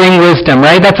to bring wisdom,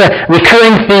 right? That's a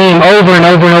recurring theme over and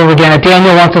over and over again that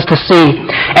Daniel wants us to see.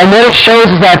 And what it shows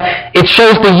is that it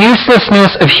shows the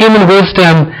uselessness of human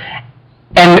wisdom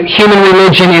and human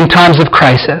religion in times of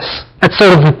crisis. That's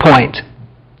sort of the point.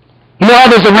 You know how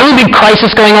there's a really big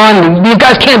crisis going on, and these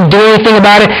guys can't do anything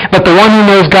about it, but the one who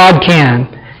knows God can.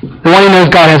 The one who knows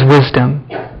God has wisdom.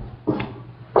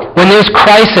 When there's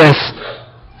crisis,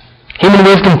 human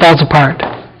wisdom falls apart.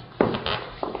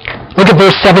 Look at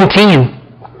verse 17.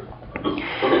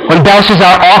 When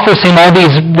Belshazzar offers him all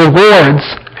these rewards,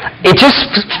 it just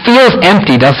feels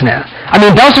empty, doesn't it? I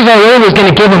mean, Belshazzar really was going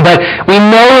to give him, but we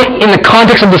know in the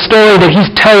context of the story that he's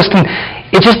toast, and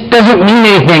it just doesn't mean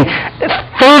anything.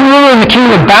 Third ruler in the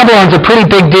kingdom of Babylon is a pretty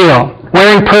big deal.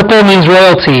 Wearing purple means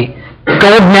royalty.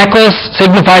 Gold necklace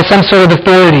signifies some sort of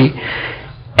authority.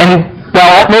 And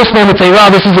well, most men would say, "Wow,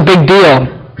 this is a big deal."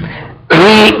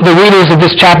 We, the readers of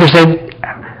this chapter, said,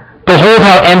 "Behold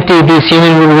how empty these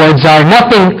human rewards are.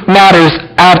 Nothing matters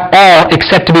at all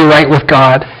except to be right with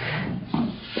God."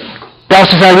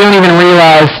 Belshazzar, you don't even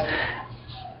realize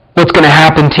what's going to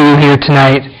happen to you here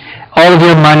tonight. All of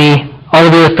your money, all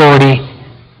of your authority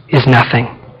is nothing.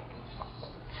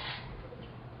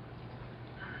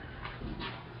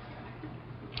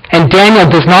 And Daniel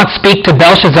does not speak to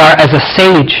Belshazzar as a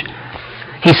sage.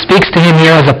 He speaks to him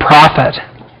here as a prophet.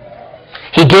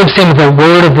 He gives him the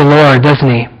word of the Lord, doesn't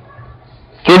he?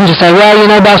 He didn't just say, "Well, you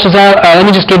know, Belshazzar, let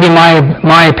me just give you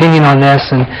my opinion on this."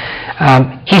 And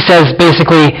he says,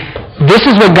 basically, this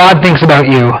is what God thinks about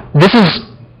you. This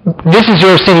is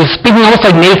your sin. He's speaking almost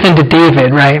like Nathan to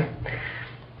David, right?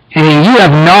 And you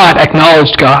have not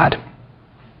acknowledged God.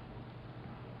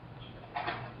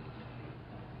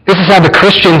 This is how the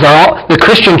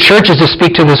Christian churches to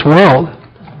speak to this world,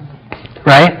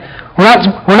 right?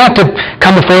 We're not to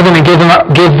come before them and give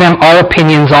them our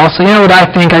opinions also. You know what I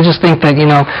think? I just think that,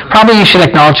 probably you should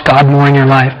acknowledge God more in your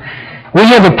life. We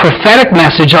have a prophetic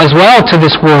message as well to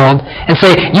this world and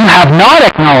say, you have not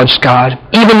acknowledged God,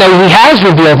 even though He has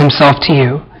revealed Himself to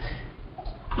you.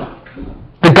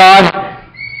 The God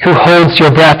who holds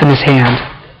your breath in His hand.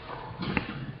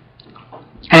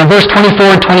 And in verse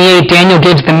 24 and 28, Daniel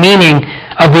gives the meaning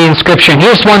of the inscription.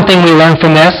 Here's one thing we learn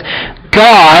from this.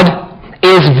 God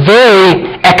is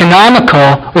very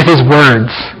economical with His words,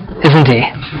 isn't He?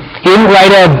 He didn't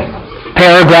write a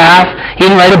paragraph. He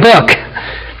didn't write a book.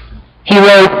 He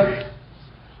wrote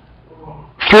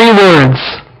 3 words.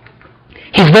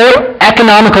 He's very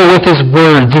economical with His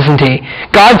words, isn't He?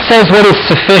 God says what is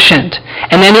sufficient,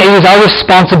 and then it is our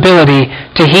responsibility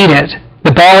to heed it.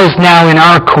 The ball is now in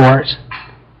our court.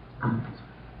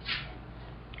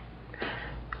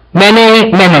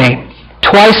 Mene, mene,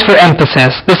 twice for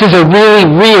emphasis. This is a really,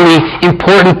 really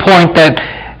important point that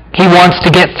he wants to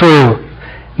get through.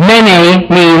 Mene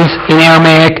means, in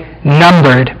Aramaic,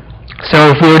 numbered.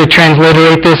 So if we were to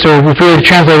transliterate this, or if we were to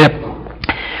translate it,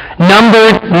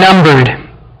 numbered.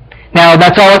 Now,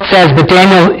 that's all it says, but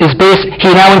Daniel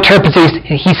he now interprets it.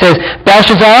 He says,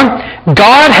 Belshazzar,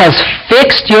 God has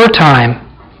fixed your time.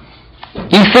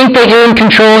 You think that you're in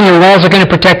control and your walls are going to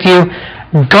protect you?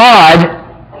 God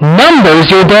numbers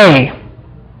your day.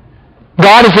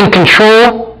 God is in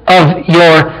control of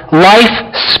your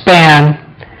lifespan.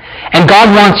 And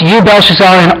God wants you,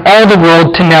 Belshazzar, and all the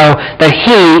world to know that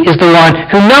He is the one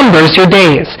who numbers your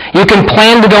days. You can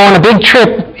plan to go on a big trip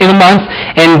in a month,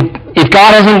 and if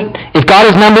God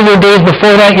has numbered your days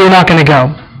before that, you're not going to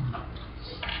go.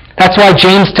 That's why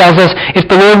James tells us, if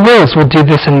the Lord wills, we'll do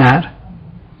this and that.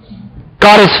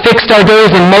 God has fixed our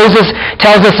days, and Moses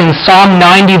tells us in Psalm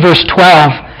 90, verse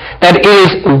 12, that it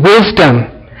is wisdom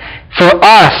for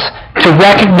us to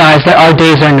recognize that our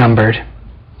days are numbered.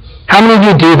 How many of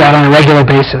you do that on a regular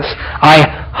basis? I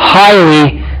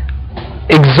highly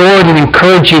exhort and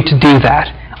encourage you to do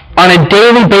that. On a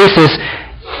daily basis,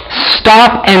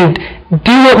 stop and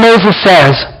do what Moses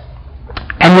says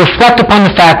and reflect upon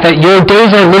the fact that your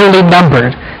days are literally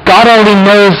numbered. God already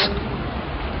knows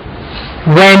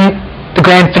when the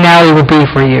grand finale will be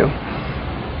for you.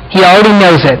 He already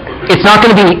knows it. It's not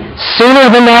going to be sooner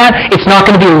than that. It's not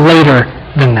going to be later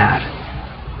than that.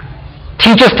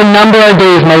 Teach us to number our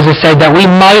days, Moses said, that we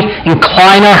might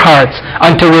incline our hearts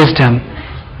unto wisdom.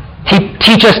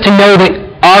 Teach us to know that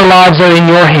our lives are in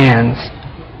your hands.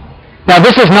 Now,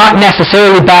 this is not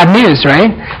necessarily bad news, right?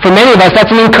 For many of us,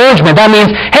 that's an encouragement. That means,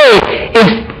 hey,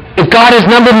 if God has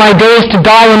numbered my days to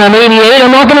die when I'm 88,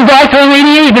 I'm not going to die till I'm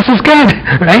 88. This is good,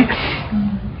 right?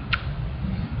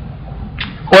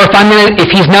 Or if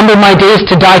He's numbered my days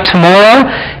to die tomorrow,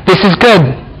 this is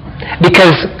good,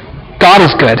 because God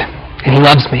is good and He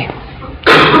loves me.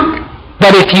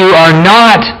 But if you are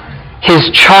not His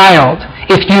child,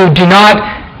 if you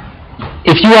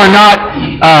are not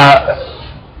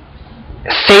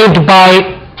saved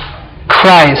by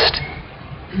Christ,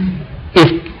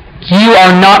 if you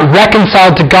are not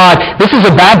reconciled to God, this is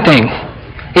a bad thing.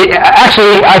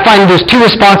 Actually, I find there's two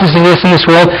responses to this in this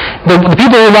world. The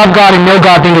people who love God and know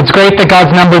God think it's great that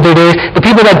God's numbered their days. The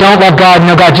people that don't love God and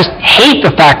know God just hate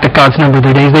the fact that God's numbered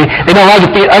their days. They don't like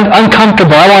it. They're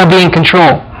uncomfortable. I want to be in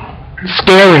control.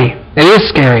 Scary. It is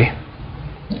scary.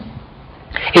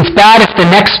 It's bad if the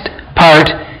next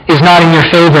part is not in your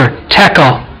favor.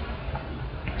 Tekel.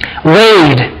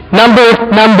 Weighed.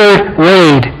 Numbered,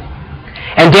 weighed.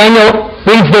 And Daniel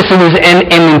reads this and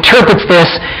interprets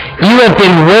this. You have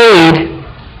been weighed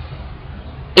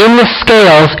in the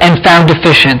scales and found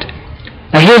deficient.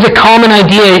 Now here's a common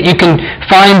idea you can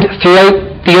find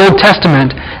throughout the Old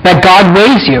Testament, that God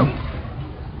weighs you.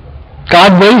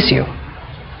 God weighs you.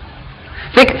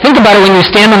 Think about it when you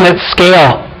stand on that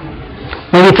scale.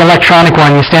 Maybe it's an electronic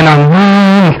one. You stand on,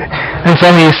 and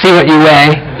suddenly you see what you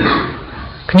weigh.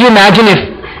 Could you imagine if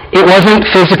it wasn't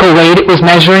physical weight it was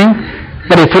measuring,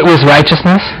 but if it was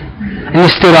righteousness? And you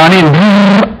stood on it and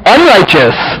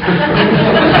unrighteous.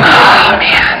 Oh,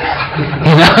 man.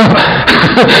 You know?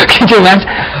 Can you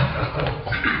imagine?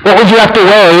 What would you have to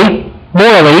weigh,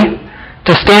 morally,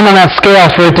 to stand on that scale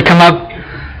for it to come up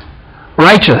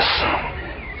righteous?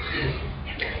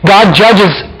 God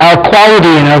judges our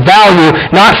quality and our value,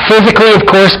 not physically, of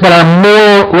course, but our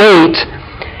moral weight.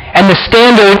 And the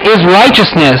standard is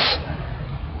righteousness,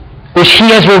 which He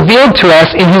has revealed to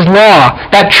us in His law.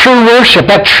 That true worship,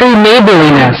 that true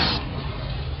neighborliness.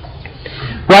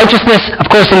 Righteousness, of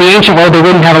course, in the ancient world, they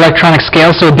wouldn't have electronic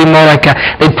scales, so it would be more like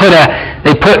they put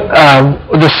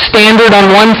the standard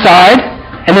on one side,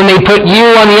 and then they put you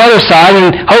on the other side,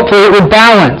 and hopefully it would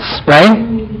balance, right?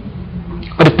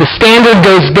 But if the standard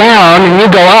goes down and you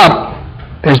go up,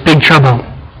 there's big trouble.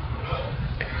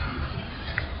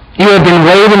 You have been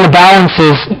weighed in the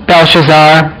balances,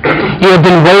 Belshazzar. You have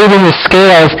been weighed in the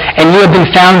scales, and you have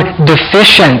been found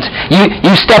deficient.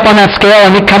 You step on that scale,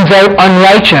 and it comes out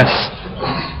unrighteous.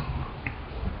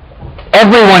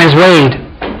 Everyone is weighed.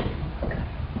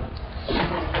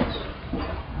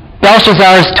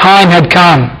 Belshazzar's time had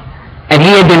come, and he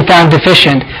had been found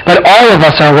deficient. But all of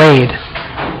us are weighed.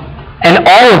 And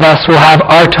all of us will have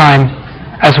our time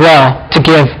as well to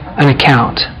give an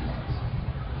account.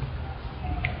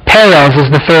 Perez is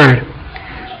the third.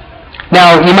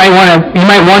 Now, you might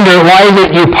wonder, why is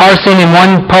it parsing in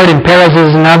one part and Perez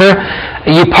is another?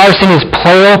 Parsing is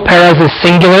plural, Perez is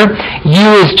singular.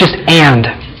 You is just and.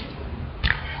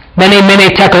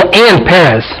 Mene, tekel, and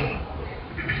Perez.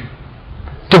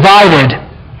 Divided.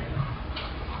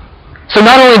 So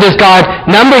not only does God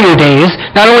number your days,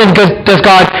 not only does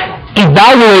God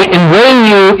evaluate and weigh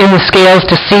you in the scales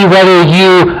to see whether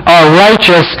you are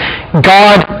righteous,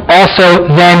 God also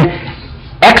then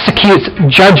executes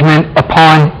judgment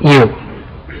upon you.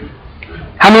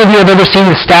 How many of you have ever seen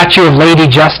the statue of Lady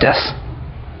Justice?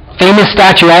 Famous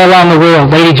statue all around the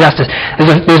world, Lady Justice.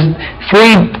 There's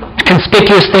three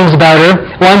conspicuous things about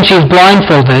her. One, she's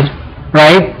blindfolded,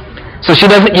 right? So you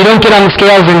don't get on the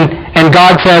scales and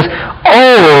God says,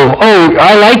 oh,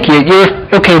 I like you.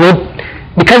 You're okay. Well,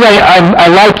 because I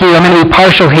like you, I'm going to be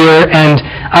partial here, and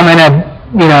I'm going to,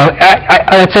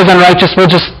 it says unrighteous.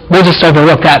 We'll just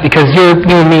overlook that because you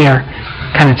and me are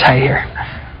kind of tight here.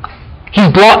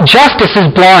 Justice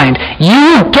is blind.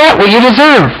 You get what you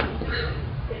deserve.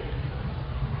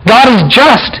 God is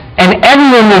just, and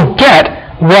everyone will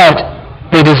get what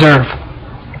they deserve.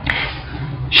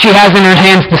 She has in her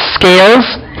hands the scales,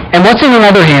 and what's in her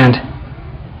other hand?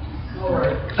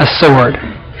 A sword.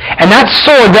 And that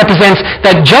sword represents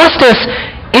that justice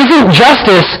isn't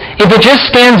justice if it just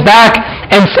stands back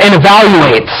and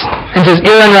evaluates and says,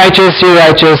 you're unrighteous, you're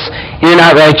righteous, you're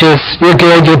not righteous, you're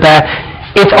good, you're bad.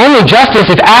 It's only justice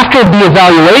if after the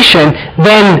evaluation,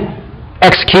 then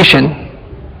execution.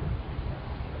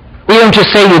 We don't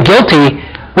just say you're guilty,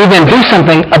 we then do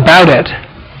something about it.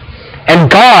 And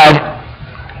God,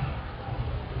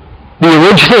 the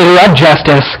originator of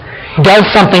justice, does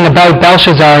something about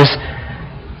Belshazzar's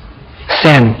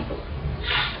sin.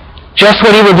 Just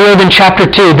what he revealed in chapter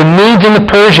 2, the Medes and the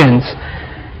Persians.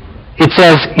 It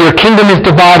says, your kingdom is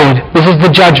divided. This is the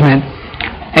judgment.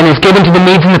 And is given to the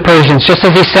Medes and the Persians, just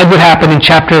as he said would happen in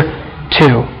chapter 2.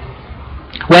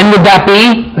 When would that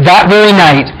be? That very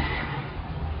night.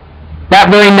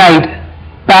 That very night,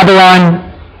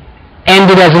 Babylon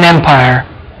ended as an empire,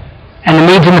 and the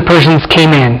Medes and the Persians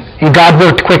came in, and God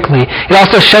worked quickly. It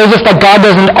also shows us that God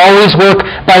doesn't always work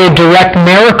by a direct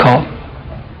miracle,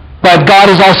 but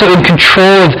God is also in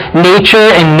control of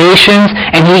nature and nations,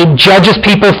 and he judges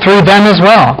people through them as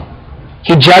well.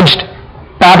 He judged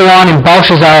Babylon and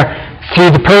Belshazzar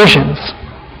through the Persians.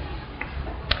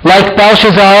 Like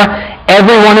Belshazzar,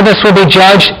 every one of us will be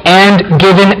judged and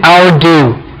given our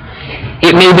due.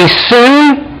 It may be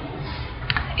soon,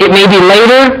 it may be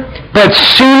later, but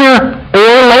sooner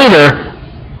or later,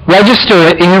 register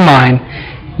it in your mind,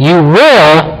 you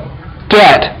will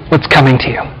get what's coming to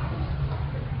you.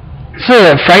 It's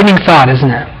a frightening thought, isn't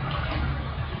it?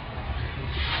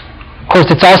 Of course,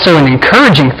 it's also an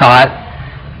encouraging thought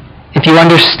if you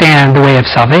understand the way of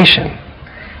salvation.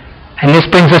 And this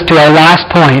brings us to our last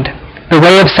point, the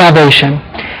way of salvation.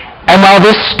 And while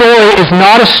this story is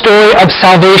not a story of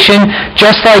salvation,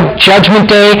 just like Judgment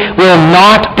Day will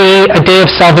not be a day of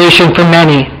salvation for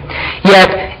many, yet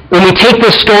when we take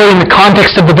this story in the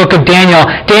context of the book of Daniel,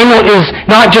 Daniel is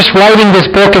not just writing this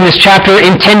book in this chapter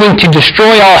intending to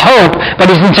destroy all hope,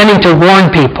 but is intending to warn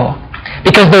people.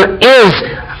 Because there is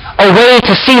a way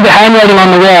to see the handwriting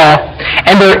on the wall,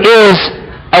 and there is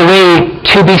a way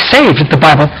to be saved, the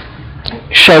Bible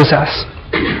shows us.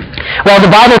 While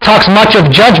the Bible talks much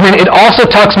of judgment, it also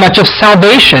talks much of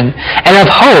salvation and of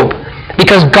hope,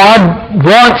 because God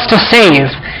wants to save.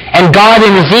 And God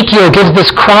in Ezekiel gives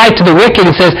this cry to the wicked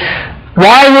and says,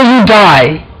 why will you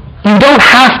die? You don't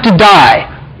have to die.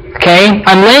 Okay?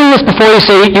 I'm laying this before you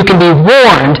so you can be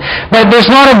warned, but there's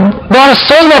not a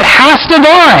soul that has to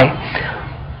die.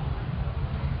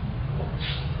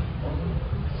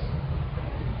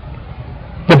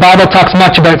 The Bible talks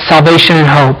much about salvation and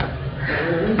hope.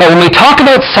 But when we talk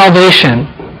about salvation,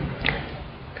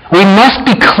 we must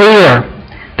be clear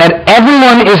that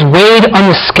everyone is weighed on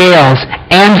the scales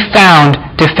and found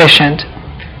deficient.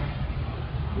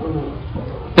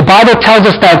 The Bible tells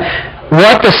us that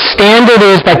what the standard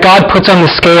is that God puts on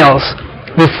the scales,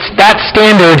 that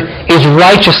standard is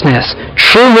righteousness,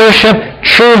 true worship,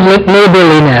 true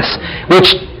neighborliness.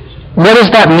 What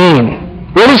does that mean?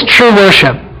 What is true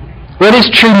worship? What is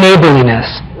true neighborliness?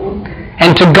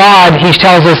 And to God, he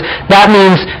tells us, that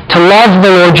means to love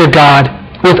the Lord your God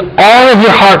with all of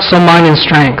your heart, soul, mind, and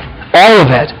strength. All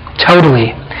of it, totally.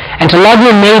 And to love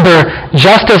your neighbor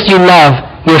just as you love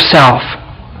yourself.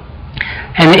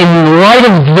 And in light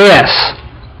of this,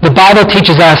 the Bible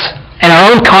teaches us, and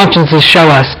our own consciences show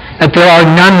us, that there are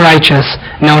none righteous,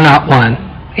 no, not one.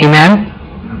 Amen?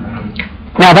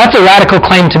 Now, that's a radical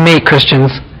claim to make,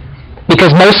 Christians, because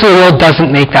most of the world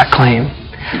doesn't make that claim.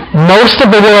 Most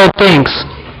of the world thinks,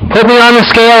 put me on the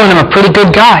scale and I'm a pretty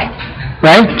good guy.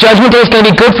 Right? Judgment Day is going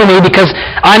to be good for me because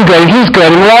I'm good and he's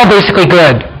good and we're all basically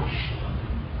good.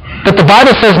 But the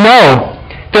Bible says no.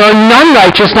 There are none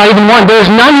righteous, not even one. There is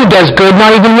none who does good,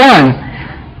 not even one.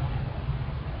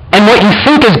 And what you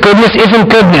think is goodness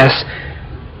isn't goodness.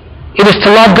 It is to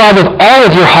love God with all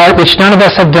of your heart, which none of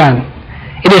us have done.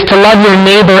 It is to love your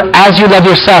neighbor as you love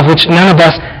yourself, which none of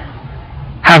us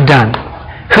have done.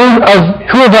 Who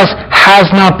of us has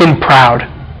not been proud?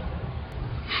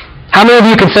 How many of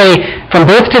you can say, from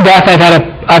birth to death,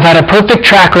 I've had a perfect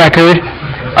track record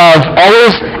of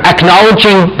always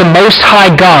acknowledging the Most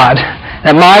High God,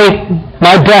 that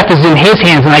my breath is in His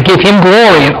hands, and I give Him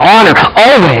glory and honor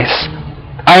always.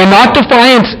 I am not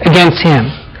defiant against Him.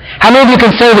 How many of you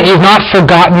can say that you've not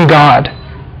forgotten God?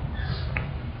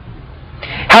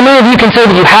 How many of you can say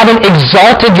that you haven't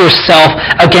exalted yourself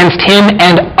against Him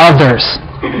and others?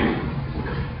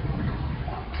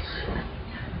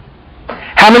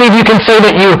 How many of you can say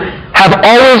that you have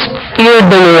always feared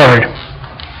the Lord?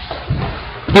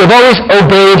 You have always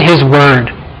obeyed His word.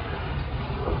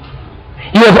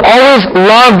 You have always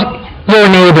loved your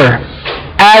neighbor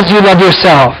as you love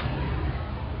yourself.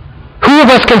 Who of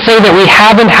us can say that we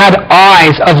haven't had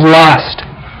eyes of lust?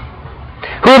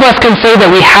 Who of us can say that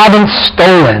we haven't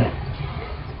stolen?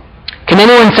 Can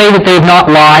anyone say that they have not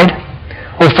lied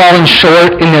or fallen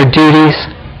short in their duties?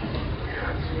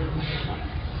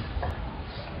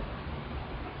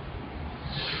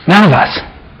 None of us.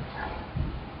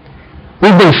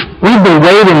 We've been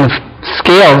weighed in the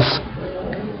scales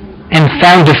and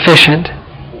found deficient.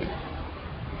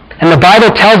 And the Bible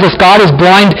tells us God is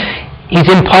blind, He's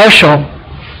impartial,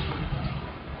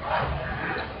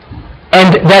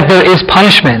 and that there is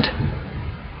punishment.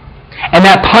 And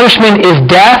that punishment is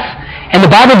death, and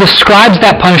the Bible describes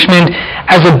that punishment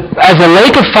as a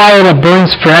lake of fire that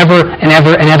burns forever and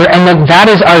ever and ever, and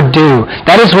that is our due.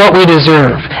 That is what we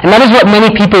deserve. And that is what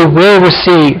many people will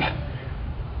receive.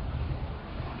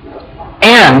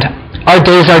 And our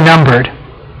days are numbered.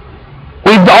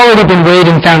 We've already been weighed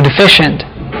and found deficient.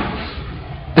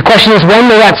 The question is,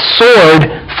 when will that sword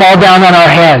fall down on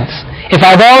our heads? If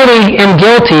I already am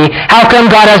guilty, how come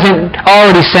God hasn't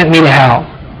already sent me to hell?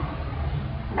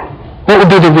 What would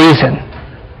be the reason?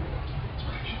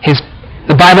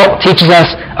 The Bible teaches us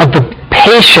of the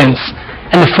patience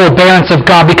and the forbearance of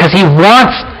God, because He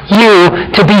wants you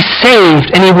to be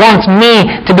saved, and He wants me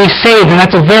to be saved, and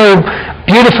that's a very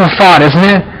beautiful thought, isn't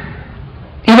it?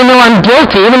 Even though I'm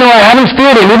guilty, even though I haven't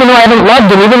feared Him, even though I haven't loved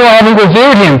Him, even though I haven't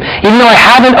revered Him, even though I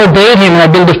haven't obeyed Him and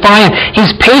I've been defiant,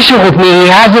 He's patient with me. He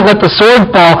hasn't let the sword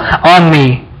fall on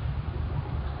me.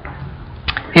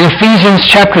 In Ephesians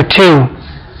chapter 2,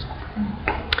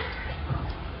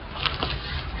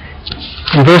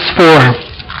 in verse 4,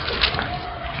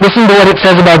 listen to what it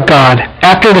says about God.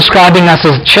 After describing us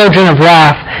as children of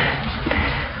wrath,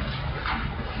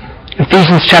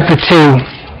 Ephesians chapter 2,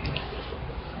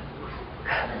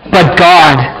 but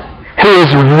God, who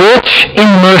is rich in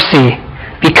mercy,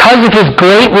 because of His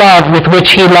great love with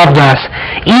which He loved us,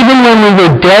 even when we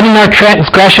were dead in our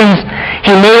transgressions,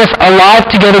 He made us alive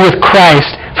together with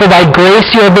Christ. For by grace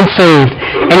you have been saved,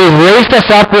 and He raised us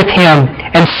up with Him,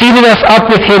 and seated us up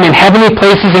with Him in heavenly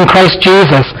places in Christ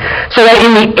Jesus, so that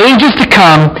in the ages to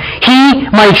come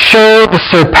He might show the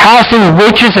surpassing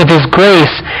riches of His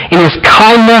grace in His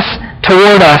kindness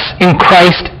toward us in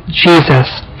Christ Jesus.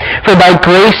 For by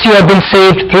grace you have been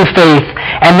saved through faith,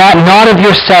 and that not of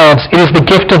yourselves, it is the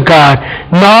gift of God,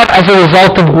 not as a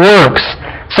result of works,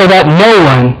 so that no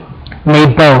one may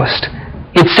boast.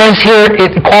 It says here,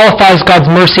 it qualifies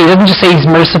God's mercy. It doesn't just say He's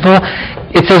merciful.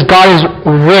 It says God is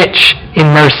rich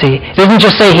in mercy. It doesn't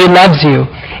just say He loves you.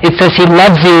 It says He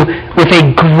loves you with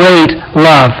a great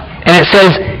love. And it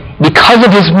says, because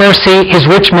of His mercy, His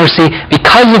rich mercy,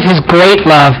 because of His great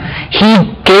love,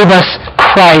 He gave us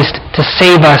Christ to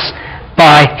save us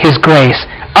by His grace.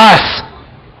 Us.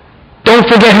 Don't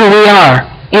forget who we are.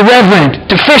 Irreverent,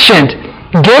 deficient,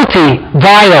 guilty,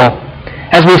 vile.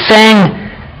 As we sang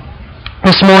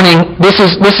this morning, this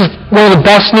is one of the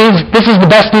best news. This is the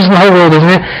best news in the whole world, isn't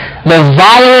it? The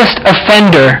vilest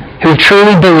offender who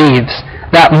truly believes,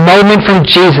 that moment from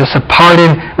Jesus of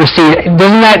pardon received.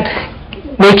 Doesn't that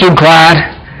make you glad?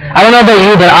 I don't know about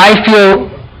you, but I feel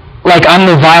like I'm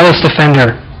the vilest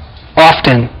offender.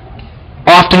 Often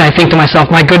I think to myself,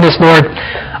 my goodness, Lord,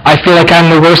 I feel like I'm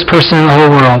the worst person in the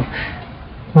whole world.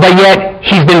 But yet,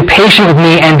 He's been patient with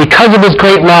me, and because of His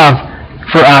great love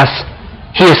for us,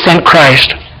 He has sent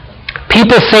Christ.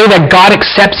 People say that God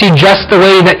accepts you just the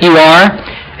way that you are,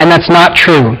 and that's not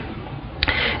true.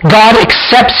 God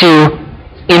accepts you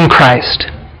in Christ,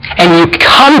 and you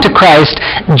come to Christ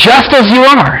just as you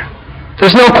are.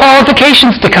 There's no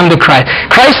qualifications to come to Christ.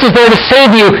 Christ is there to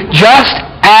save you just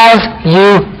as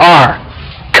you are.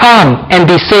 Come and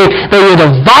be saved. Though you're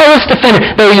the vilest offender,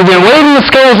 though you've been weighed in the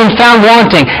scales and found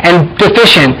wanting and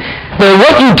deficient, though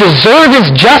what you deserve is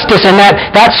justice, and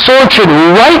that sword should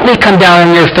rightly come down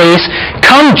on your face,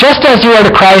 come just as you are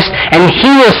to Christ, and He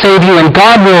will save you, and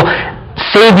God will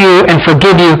save you and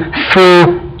forgive you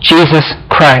through Jesus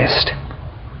Christ.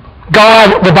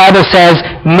 God, the Bible says,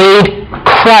 made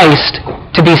Christ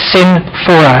to be sin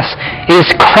for us. It is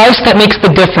Christ that makes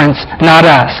the difference, not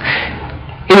us.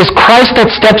 It is Christ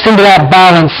that steps into that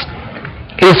balance.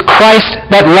 It is Christ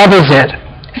that levels it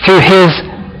through His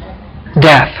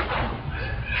death.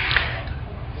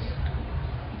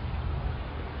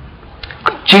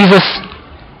 Jesus,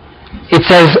 it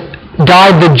says,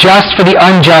 died the just for the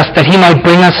unjust, that He might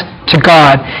bring us to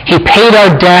God. He paid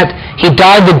our debt. He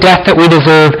died the death that we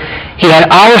deserve. He had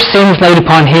our sins laid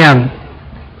upon Him.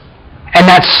 And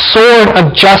that sword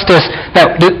of justice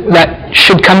that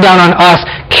should come down on us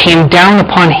came down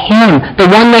upon Him, the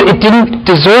one that it didn't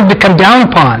deserve to come down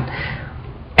upon.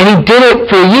 And He did it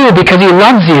for you because He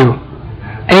loves you.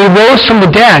 And He rose from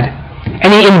the dead.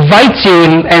 And He invites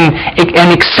you and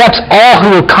accepts all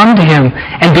who will come to Him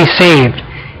and be saved.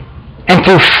 And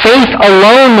through faith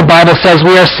alone, the Bible says,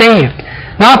 we are saved.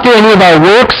 Not through any of our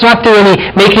works, not through any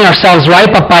making ourselves right,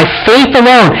 but by faith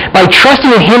alone, by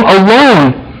trusting in Him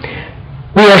alone,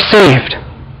 we are saved.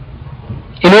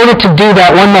 In order to do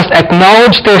that, one must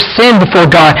acknowledge their sin before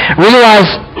God, realize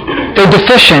They're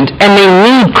deficient, and they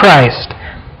need Christ.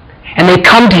 And they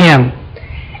come to Him.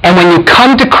 And when you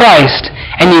come to Christ,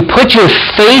 and you put your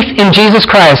faith in Jesus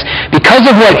Christ, because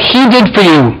of what He did for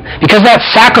you, because that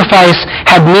sacrifice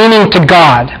had meaning to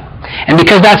God, and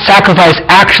because that sacrifice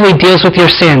actually deals with your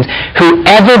sins,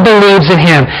 whoever believes in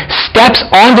Him steps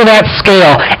onto that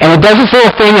scale, and it does this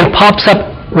little thing and pops up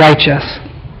righteous.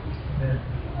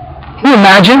 Can you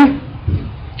imagine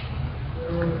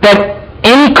that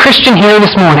any Christian here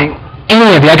this morning,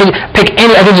 any of you, I could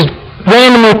just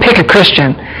randomly pick a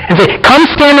Christian and say, come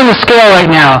stand on the scale right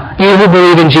now, you who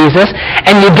believe in Jesus,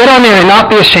 and you get on there and not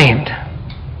be ashamed.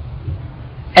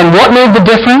 And what made the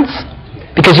difference?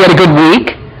 Because you had a good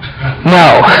week?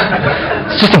 No.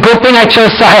 It's just a good thing I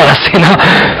chose Silas,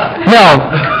 No.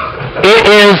 It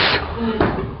is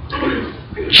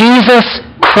Jesus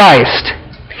Christ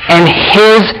and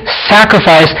His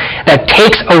sacrifice that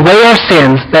takes away our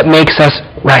sins that makes us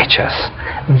righteous.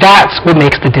 That's what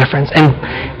makes the difference. And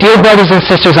dear brothers and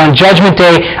sisters, on Judgment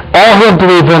Day, all who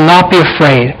believe will not be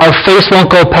afraid. Our face won't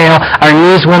go pale, our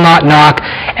knees will not knock,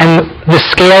 and the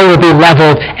scale will be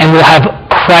leveled, and we'll have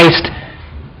Christ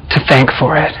to thank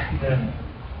for it.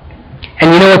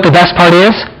 And you know what the best part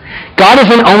is? God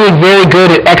isn't only very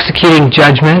good at executing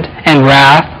judgment and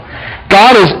wrath,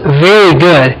 God is very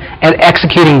good at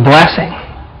executing blessing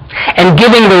and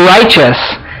giving the righteous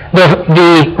the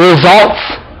results,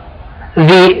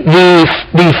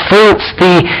 the fruits,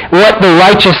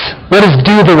 what is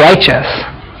due the righteous.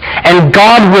 And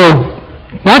God will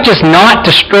not just not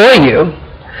destroy you,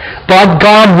 but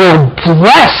God will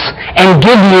bless and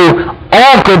give you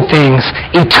all good things,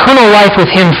 eternal life with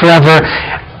Him forever,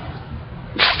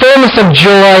 fullness of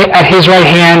joy at His right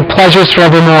hand, pleasures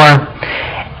forevermore,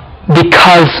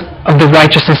 because of the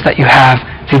righteousness that you have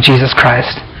through Jesus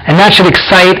Christ. And that should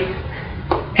excite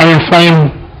and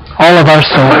inflame all of our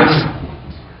souls.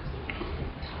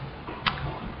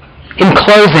 In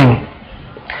closing,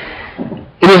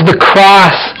 it is the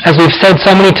cross, as we've said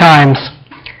so many times,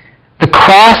 the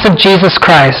cross of Jesus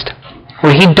Christ,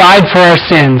 where He died for our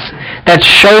sins, that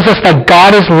shows us that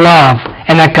God is love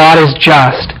and that God is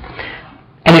just.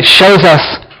 And it shows us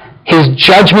His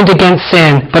judgment against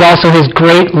sin, but also His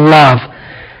great love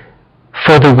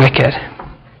for the wicked.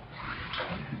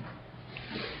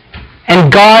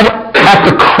 And God at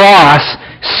the cross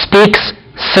speaks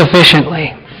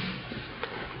sufficiently.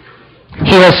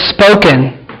 He has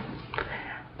spoken,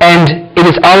 and it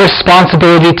is our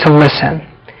responsibility to listen.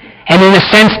 And in a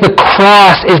sense, the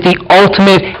cross is the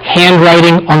ultimate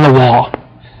handwriting on the wall.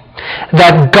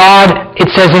 That God, it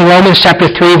says in Romans chapter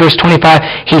 3, verse 25,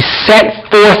 He set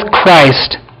forth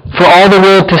Christ for all the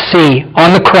world to see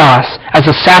on the cross as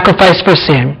a sacrifice for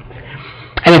sin.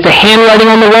 And it's a handwriting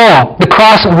on the wall. The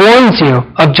cross warns you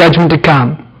of judgment to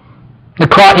come. You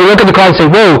look at the cross and say,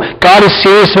 whoa, God is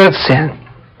serious about sin.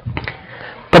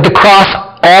 But the cross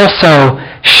also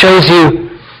shows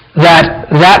you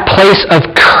that place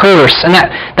of curse and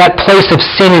that place of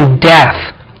sin and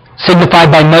death,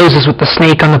 signified by Moses with the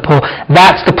snake on the pole,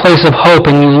 that's the place of hope.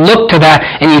 And you look to that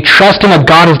and you trust in what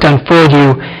God has done for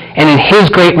you, and in His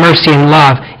great mercy and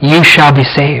love, you shall be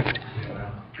saved.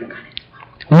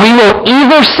 We will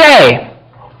either say,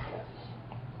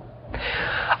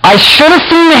 I should have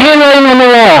seen the handwriting on the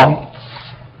wall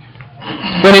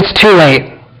when it's too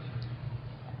late.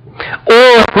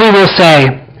 Or we will say,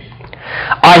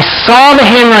 I saw the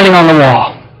handwriting on the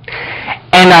wall,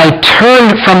 and I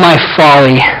turned from my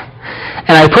folly,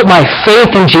 and I put my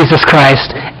faith in Jesus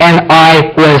Christ, and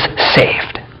I was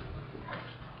saved.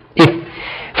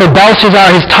 For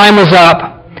Belshazzar, his time was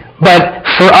up, but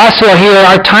for us who are here,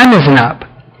 our time isn't up.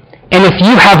 And if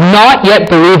you have not yet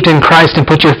believed in Christ and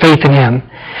put your faith in Him,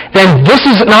 then this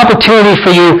is an opportunity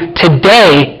for you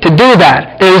today to do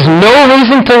that. There is no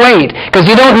reason to wait, because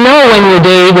you don't know when your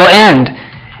day will end.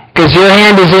 Because your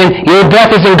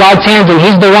breath is in God's hands, and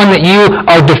He's the one that you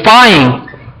are defying.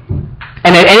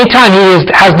 And at any time, He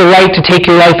has the right to take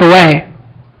your life away.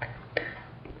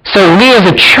 So we as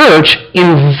a church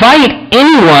invite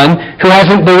anyone who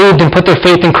hasn't believed and put their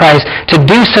faith in Christ to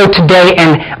do so today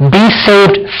and be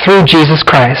saved through Jesus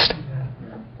Christ.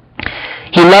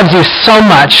 He loves you so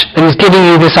much that He's giving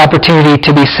you this opportunity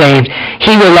to be saved.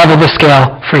 He will level the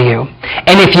scale for you.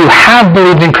 And if you have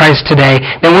believed in Christ today,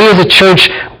 then we as a church,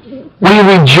 we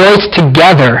rejoice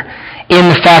together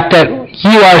in the fact that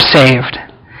you are saved.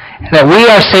 That we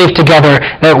are saved together.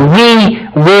 That we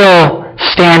will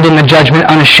stand in the judgment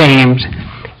unashamed.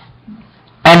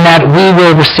 And that we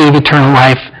will receive eternal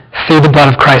life through the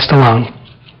blood of Christ alone.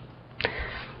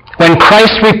 When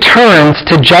Christ returns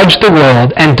to judge the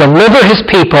world and deliver His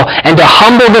people and to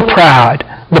humble the proud,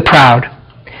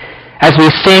 as we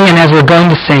sing and as we're going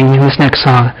to sing in this next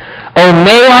song. Oh,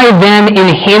 may I then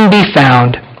in him be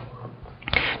found,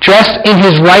 dressed in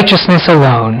his righteousness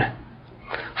alone,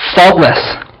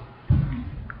 faultless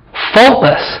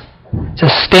to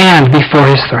stand before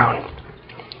his throne.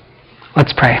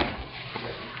 Let's pray.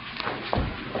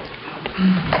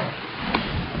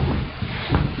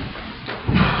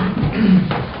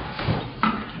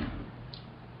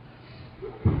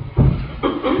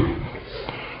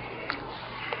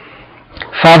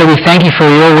 Father, we thank you for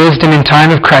your wisdom in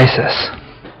time of crisis.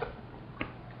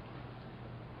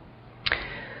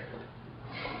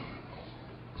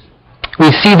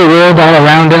 We see the world all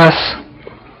around us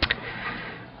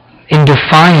in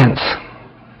defiance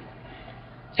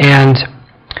and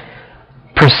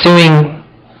pursuing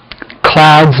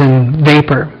clouds and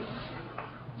vapor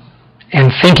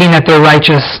and thinking that they're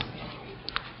righteous,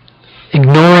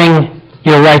 ignoring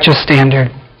your righteous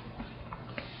standard.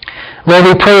 Lord,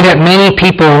 we pray that many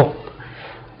people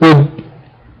would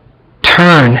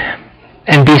turn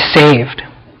and be saved.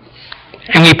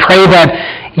 And we pray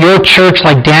that your church,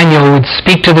 like Daniel, would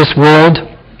speak to this world.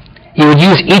 You would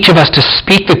use each of us to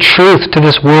speak the truth to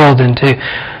this world and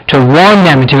to warn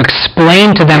them and to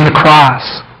explain to them the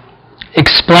cross.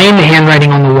 Explain the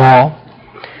handwriting on the wall.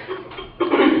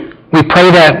 We pray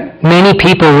that many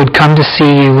people would come to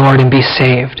see you, Lord, and be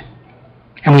saved.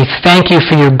 And we thank you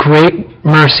for your great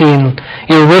mercy and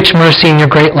your rich mercy and your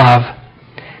great love.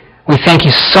 We thank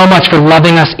you so much for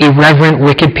loving us irreverent,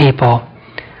 wicked people.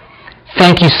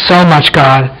 Thank you so much,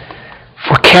 God,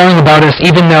 for caring about us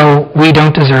even though we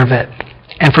don't deserve it,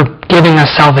 and for giving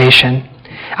us salvation.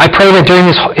 I pray that during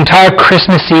this entire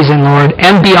Christmas season, Lord,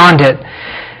 and beyond it,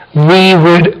 we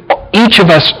would, each of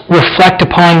us, reflect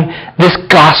upon this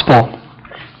gospel,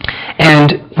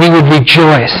 and we would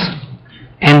rejoice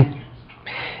and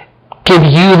give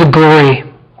you the glory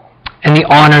and the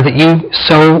honor that you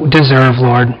so deserve,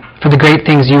 Lord, for the great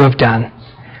things you have done.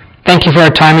 Thank you for our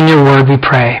time in your word, we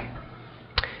pray.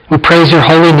 We praise your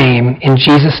holy name. In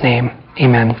Jesus' name,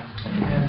 amen.